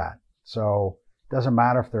do that. So it doesn't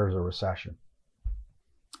matter if there's a recession.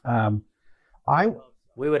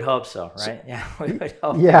 We would hope so, right? Yeah, we would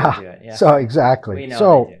hope. Yeah. Do it. Yeah. So exactly. We know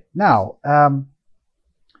so they do. Now,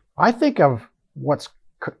 I think of what's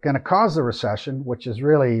going to cause the recession, which is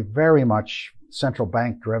really very much central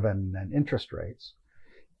bank driven and interest rates.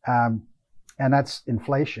 And that's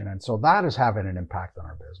inflation. And so that is having an impact on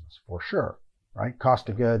our business for sure, right? Cost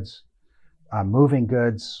of goods, moving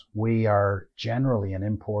goods. We are generally an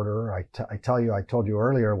importer. I told you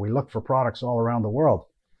earlier, we look for products all around the world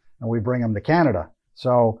and we bring them to Canada.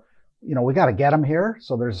 So, we got to get them here.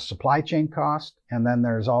 So there's a supply chain cost. And then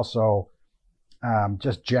there's also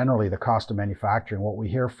just generally the cost of manufacturing. What we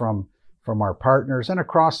hear from our partners and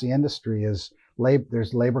across the industry is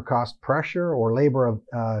there's labor cost pressure or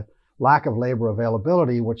lack of labor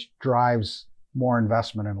availability, which drives more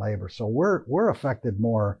investment in labor. So we're affected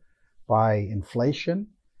more by inflation.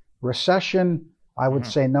 Recession, I would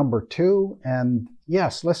say number 2. And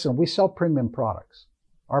yes, listen, we sell premium products.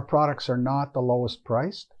 Our products are not the lowest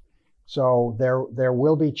priced. So there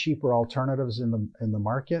will be cheaper alternatives in the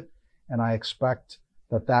market. And I expect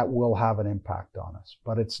that will have an impact on us.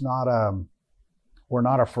 But it's not we're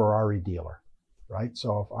not a Ferrari dealer, right?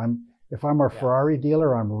 So if I'm a Ferrari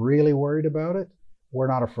dealer, I'm really worried about it. We're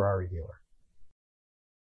not a Ferrari dealer.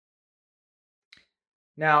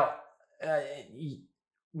 Now,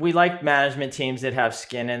 we like management teams that have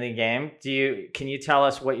skin in the game. Can you tell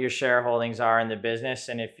us what your shareholdings are in the business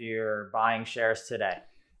and if you're buying shares today?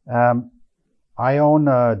 I own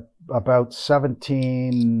about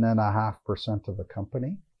 17.5% of the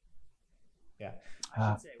company. Yeah.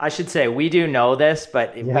 I should say we do know this,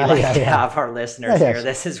 but we like to have our listeners hear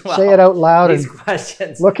this as well. Say it out loud. These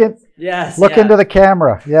questions. Look into the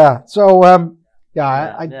camera. Yeah. So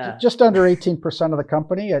just under 18% of the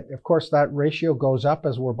company. Of course, that ratio goes up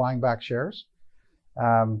as we're buying back shares.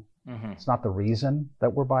 It's not the reason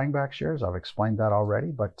that we're buying back shares. I've explained that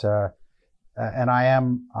already, but and I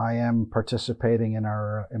am participating in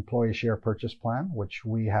our employee share purchase plan, which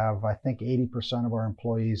we have. I think 80% of our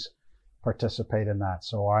employees participate in that.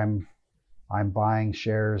 So I'm buying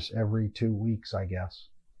shares every 2 weeks, I guess.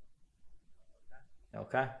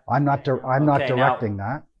 Okay. I'm not directing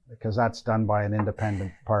that because that's done by an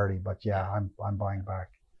independent party. But I'm buying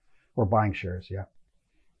back. We're buying shares. Yeah.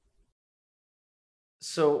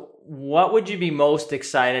 So what would you be most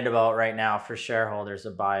excited about right now for shareholders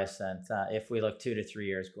of BioSynt if we look 2 to 3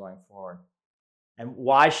 years going forward? And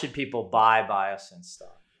why should people buy BioSynt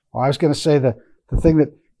stock? Well, I was going to say the thing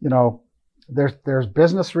that, there's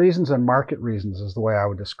business reasons and market reasons is the way I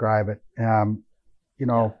would describe it.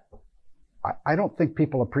 I don't think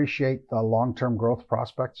people appreciate the long-term growth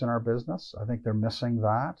prospects in our business. I think they're missing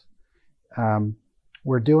that.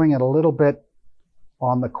 We're doing it a little bit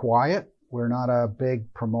on the quiet. We're not a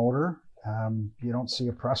big promoter. You don't see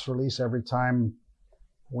a press release every time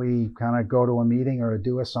we kind of go to a meeting or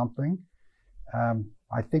do something.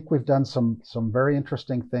 I think we've done some very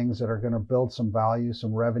interesting things that are going to build some value,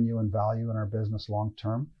 some revenue and value in our business long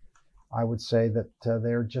term. I would say that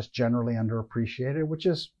they're just generally underappreciated, which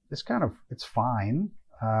is it's fine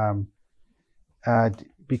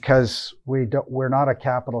because we're not a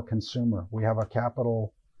capital consumer. We have a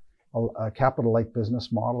capital-light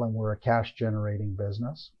business model, and we're a cash-generating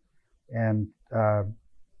business. And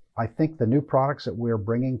I think the new products that we're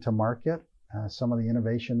bringing to market, some of the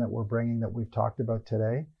innovation that we're bringing that we've talked about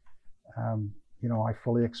today, I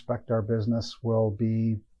fully expect our business will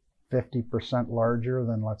be 50% larger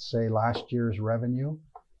than, let's say, last year's revenue.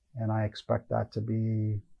 And I expect that to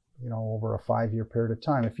be, over a 5-year period of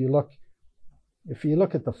time. If you look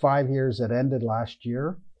at the 5 years that ended last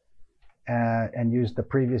year, and use the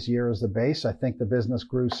previous year as the base, I think the business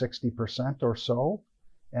grew 60% or so.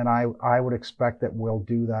 And I would expect that we'll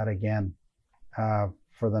do that again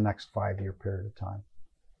for the next 5-year period of time.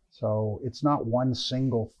 So it's not one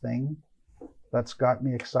single thing that's got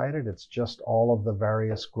me excited. It's just all of the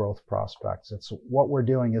various growth prospects. It's what we're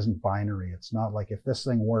doing isn't binary. It's not like if this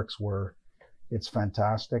thing works, it's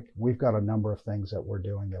fantastic. We've got a number of things that we're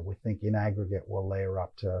doing that we think in aggregate will layer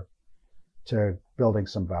up to building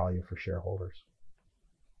some value for shareholders.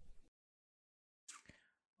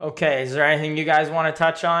 Okay, is there anything you guys want to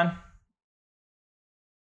touch on?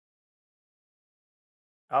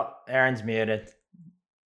 Oh, Aaron's muted.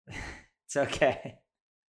 It's okay.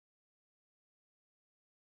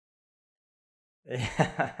 It's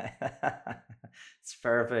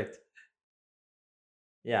perfect.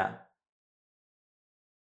 Yeah.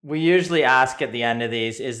 We usually ask at the end of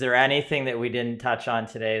these, is there anything that we didn't touch on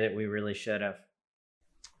today that we really should have?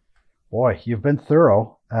 Boy, you've been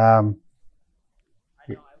thorough.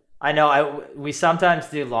 I know. We sometimes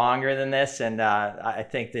do longer than this, and I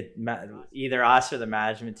think that either us or the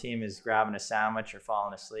management team is grabbing a sandwich or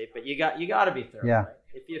falling asleep. But you got to be thorough. Yeah. Right?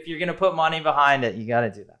 If you're going to put money behind it, you got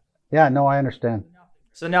to do that. Yeah. No, I understand.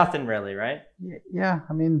 So nothing really, right? Yeah.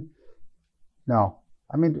 No.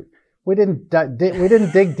 We didn't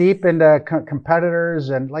dig deep into competitors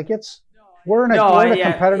and we're in a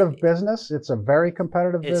competitive business. It's a very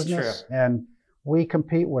competitive business, and we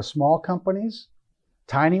compete with small companies,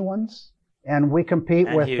 tiny ones, and we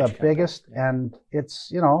compete with the biggest. And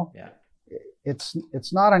it's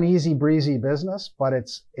it's not an easy breezy business, but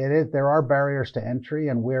there are barriers to entry,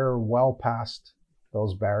 and we're well past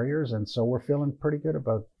those barriers, and so we're feeling pretty good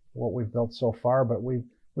about what we've built so far. But we've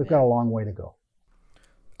got a long way to go.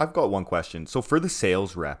 I've got one question. So for the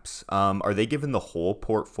sales reps, are they given the whole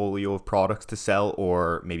portfolio of products to sell,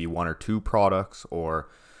 or maybe 1 or 2 products, or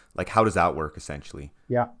how does that work essentially?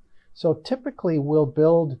 Yeah. So typically we'll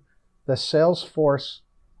build the sales force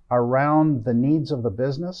around the needs of the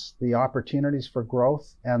business, the opportunities for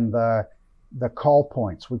growth, and the call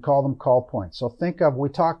points. We call them call points. So we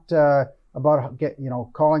talked about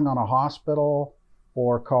calling on a hospital,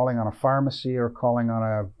 or calling on a pharmacy, or calling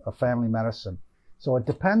on a family medicine. So it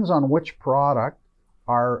depends on which product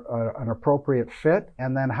are an appropriate fit,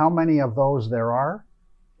 and then how many of those there are,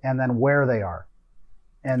 and then where they are.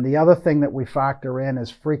 And the other thing that we factor in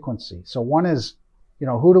is frequency. So one is,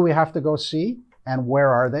 who do we have to go see and where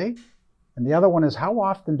are they? And the other one is, how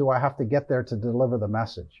often do I have to get there to deliver the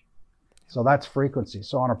message? So that's frequency.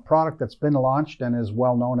 So on a product that's been launched and is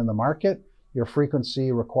well known in the market, your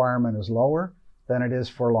frequency requirement is lower than it is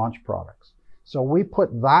for launch products. So we put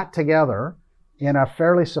that together in a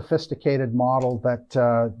fairly sophisticated model that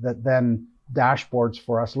then dashboards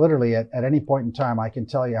for us. Literally at any point in time, I can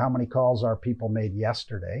tell you how many calls our people made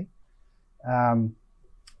yesterday,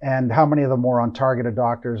 and how many of them were on targeted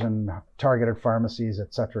doctors and targeted pharmacies,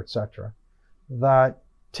 et cetera, et cetera. That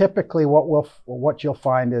typically what you'll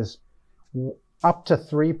find is up to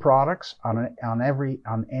 3 products on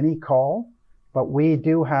any call. But we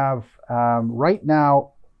do have right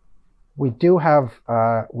now. We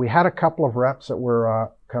had a couple of reps that were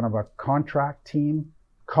kind of a contract team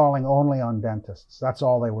calling only on dentists. That's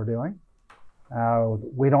all they were doing.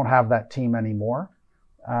 We don't have that team anymore.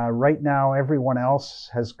 Right now, everyone else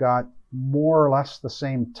has got more or less the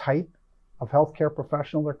same type of healthcare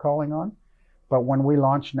professional they're calling on. But when we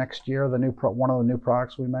launch next year, one of the new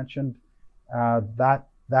products we mentioned,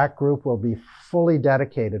 that group will be fully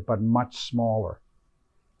dedicated, but much smaller.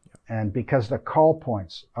 And because the call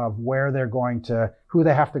points of where they're going to, who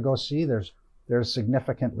they have to go see, there's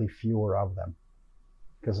significantly fewer of them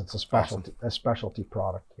because it's a specialty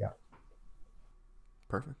product. Yeah.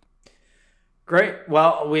 Perfect. Great.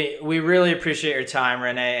 Well, we really appreciate your time,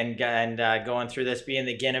 Rene, and going through this, being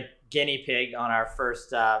the guinea pig on our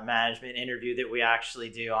first management interview that we actually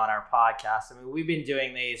do on our podcast. I mean, we've been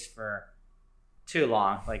doing these for too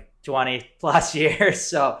long, like 20 plus years.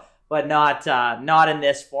 So, but not in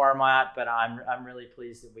this format. But I'm really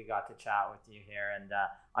pleased that we got to chat with you here, and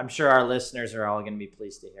I'm sure our listeners are all going to be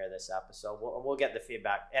pleased to hear this episode. We'll get the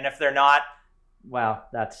feedback, and if they're not, well,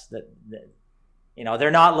 that's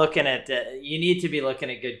they're not looking at. You need to be looking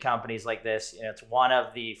at good companies like this. It's one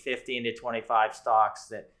of the 15 to 25 stocks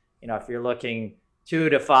that if you're looking 2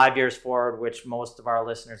 to 5 years forward, which most of our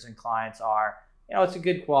listeners and clients are. It's a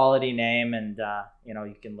good quality name, and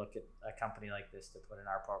you can look at a company like this to put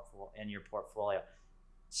in your portfolio.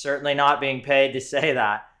 Certainly not being paid to say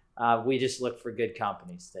that. We just look for good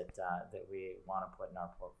companies that we want to put in our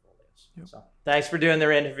portfolios. Yep. So thanks for doing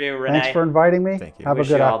the interview, Rene. Thanks for inviting me. Thank you. Have a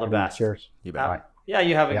good afternoon. All the best. Cheers. You bet. Bye. Yeah,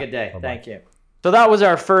 you have a good day. Bye-bye. Thank you. So that was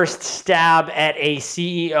our first stab at a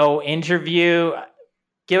CEO interview.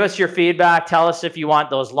 Give us your feedback. Tell us if you want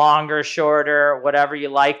those longer, shorter, whatever you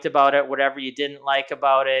liked about it, whatever you didn't like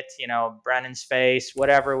about it, Brennan's face,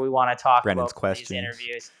 whatever we want to talk Brennan's about questions. In these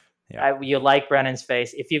interviews. Yeah. You like Brennan's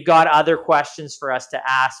face. If you've got other questions for us to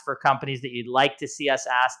ask for companies that you'd like to see us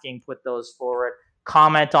asking, put those forward.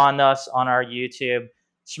 Comment on us on our YouTube.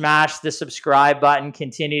 Smash the subscribe button.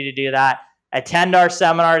 Continue to do that. Attend our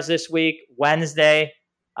seminars this week, Wednesday.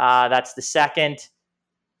 That's the 2nd.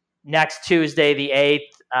 Next Tuesday, the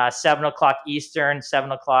 8th, 7 o'clock Eastern,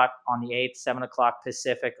 7 o'clock on the 8th, 7 o'clock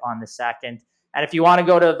Pacific on the 2nd. And if you want to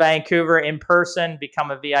go to Vancouver in person,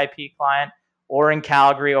 become a VIP client, or in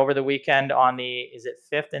Calgary over the weekend on is it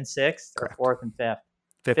 5th and 6th or 4th and 5th?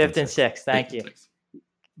 5th and 6th. Thank you.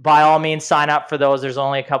 By all means, sign up for those. There's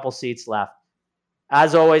only a couple seats left.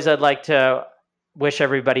 As always, I'd like to wish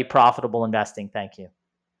everybody profitable investing. Thank you.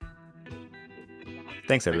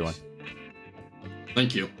 Thanks, everyone.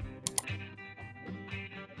 Thank you.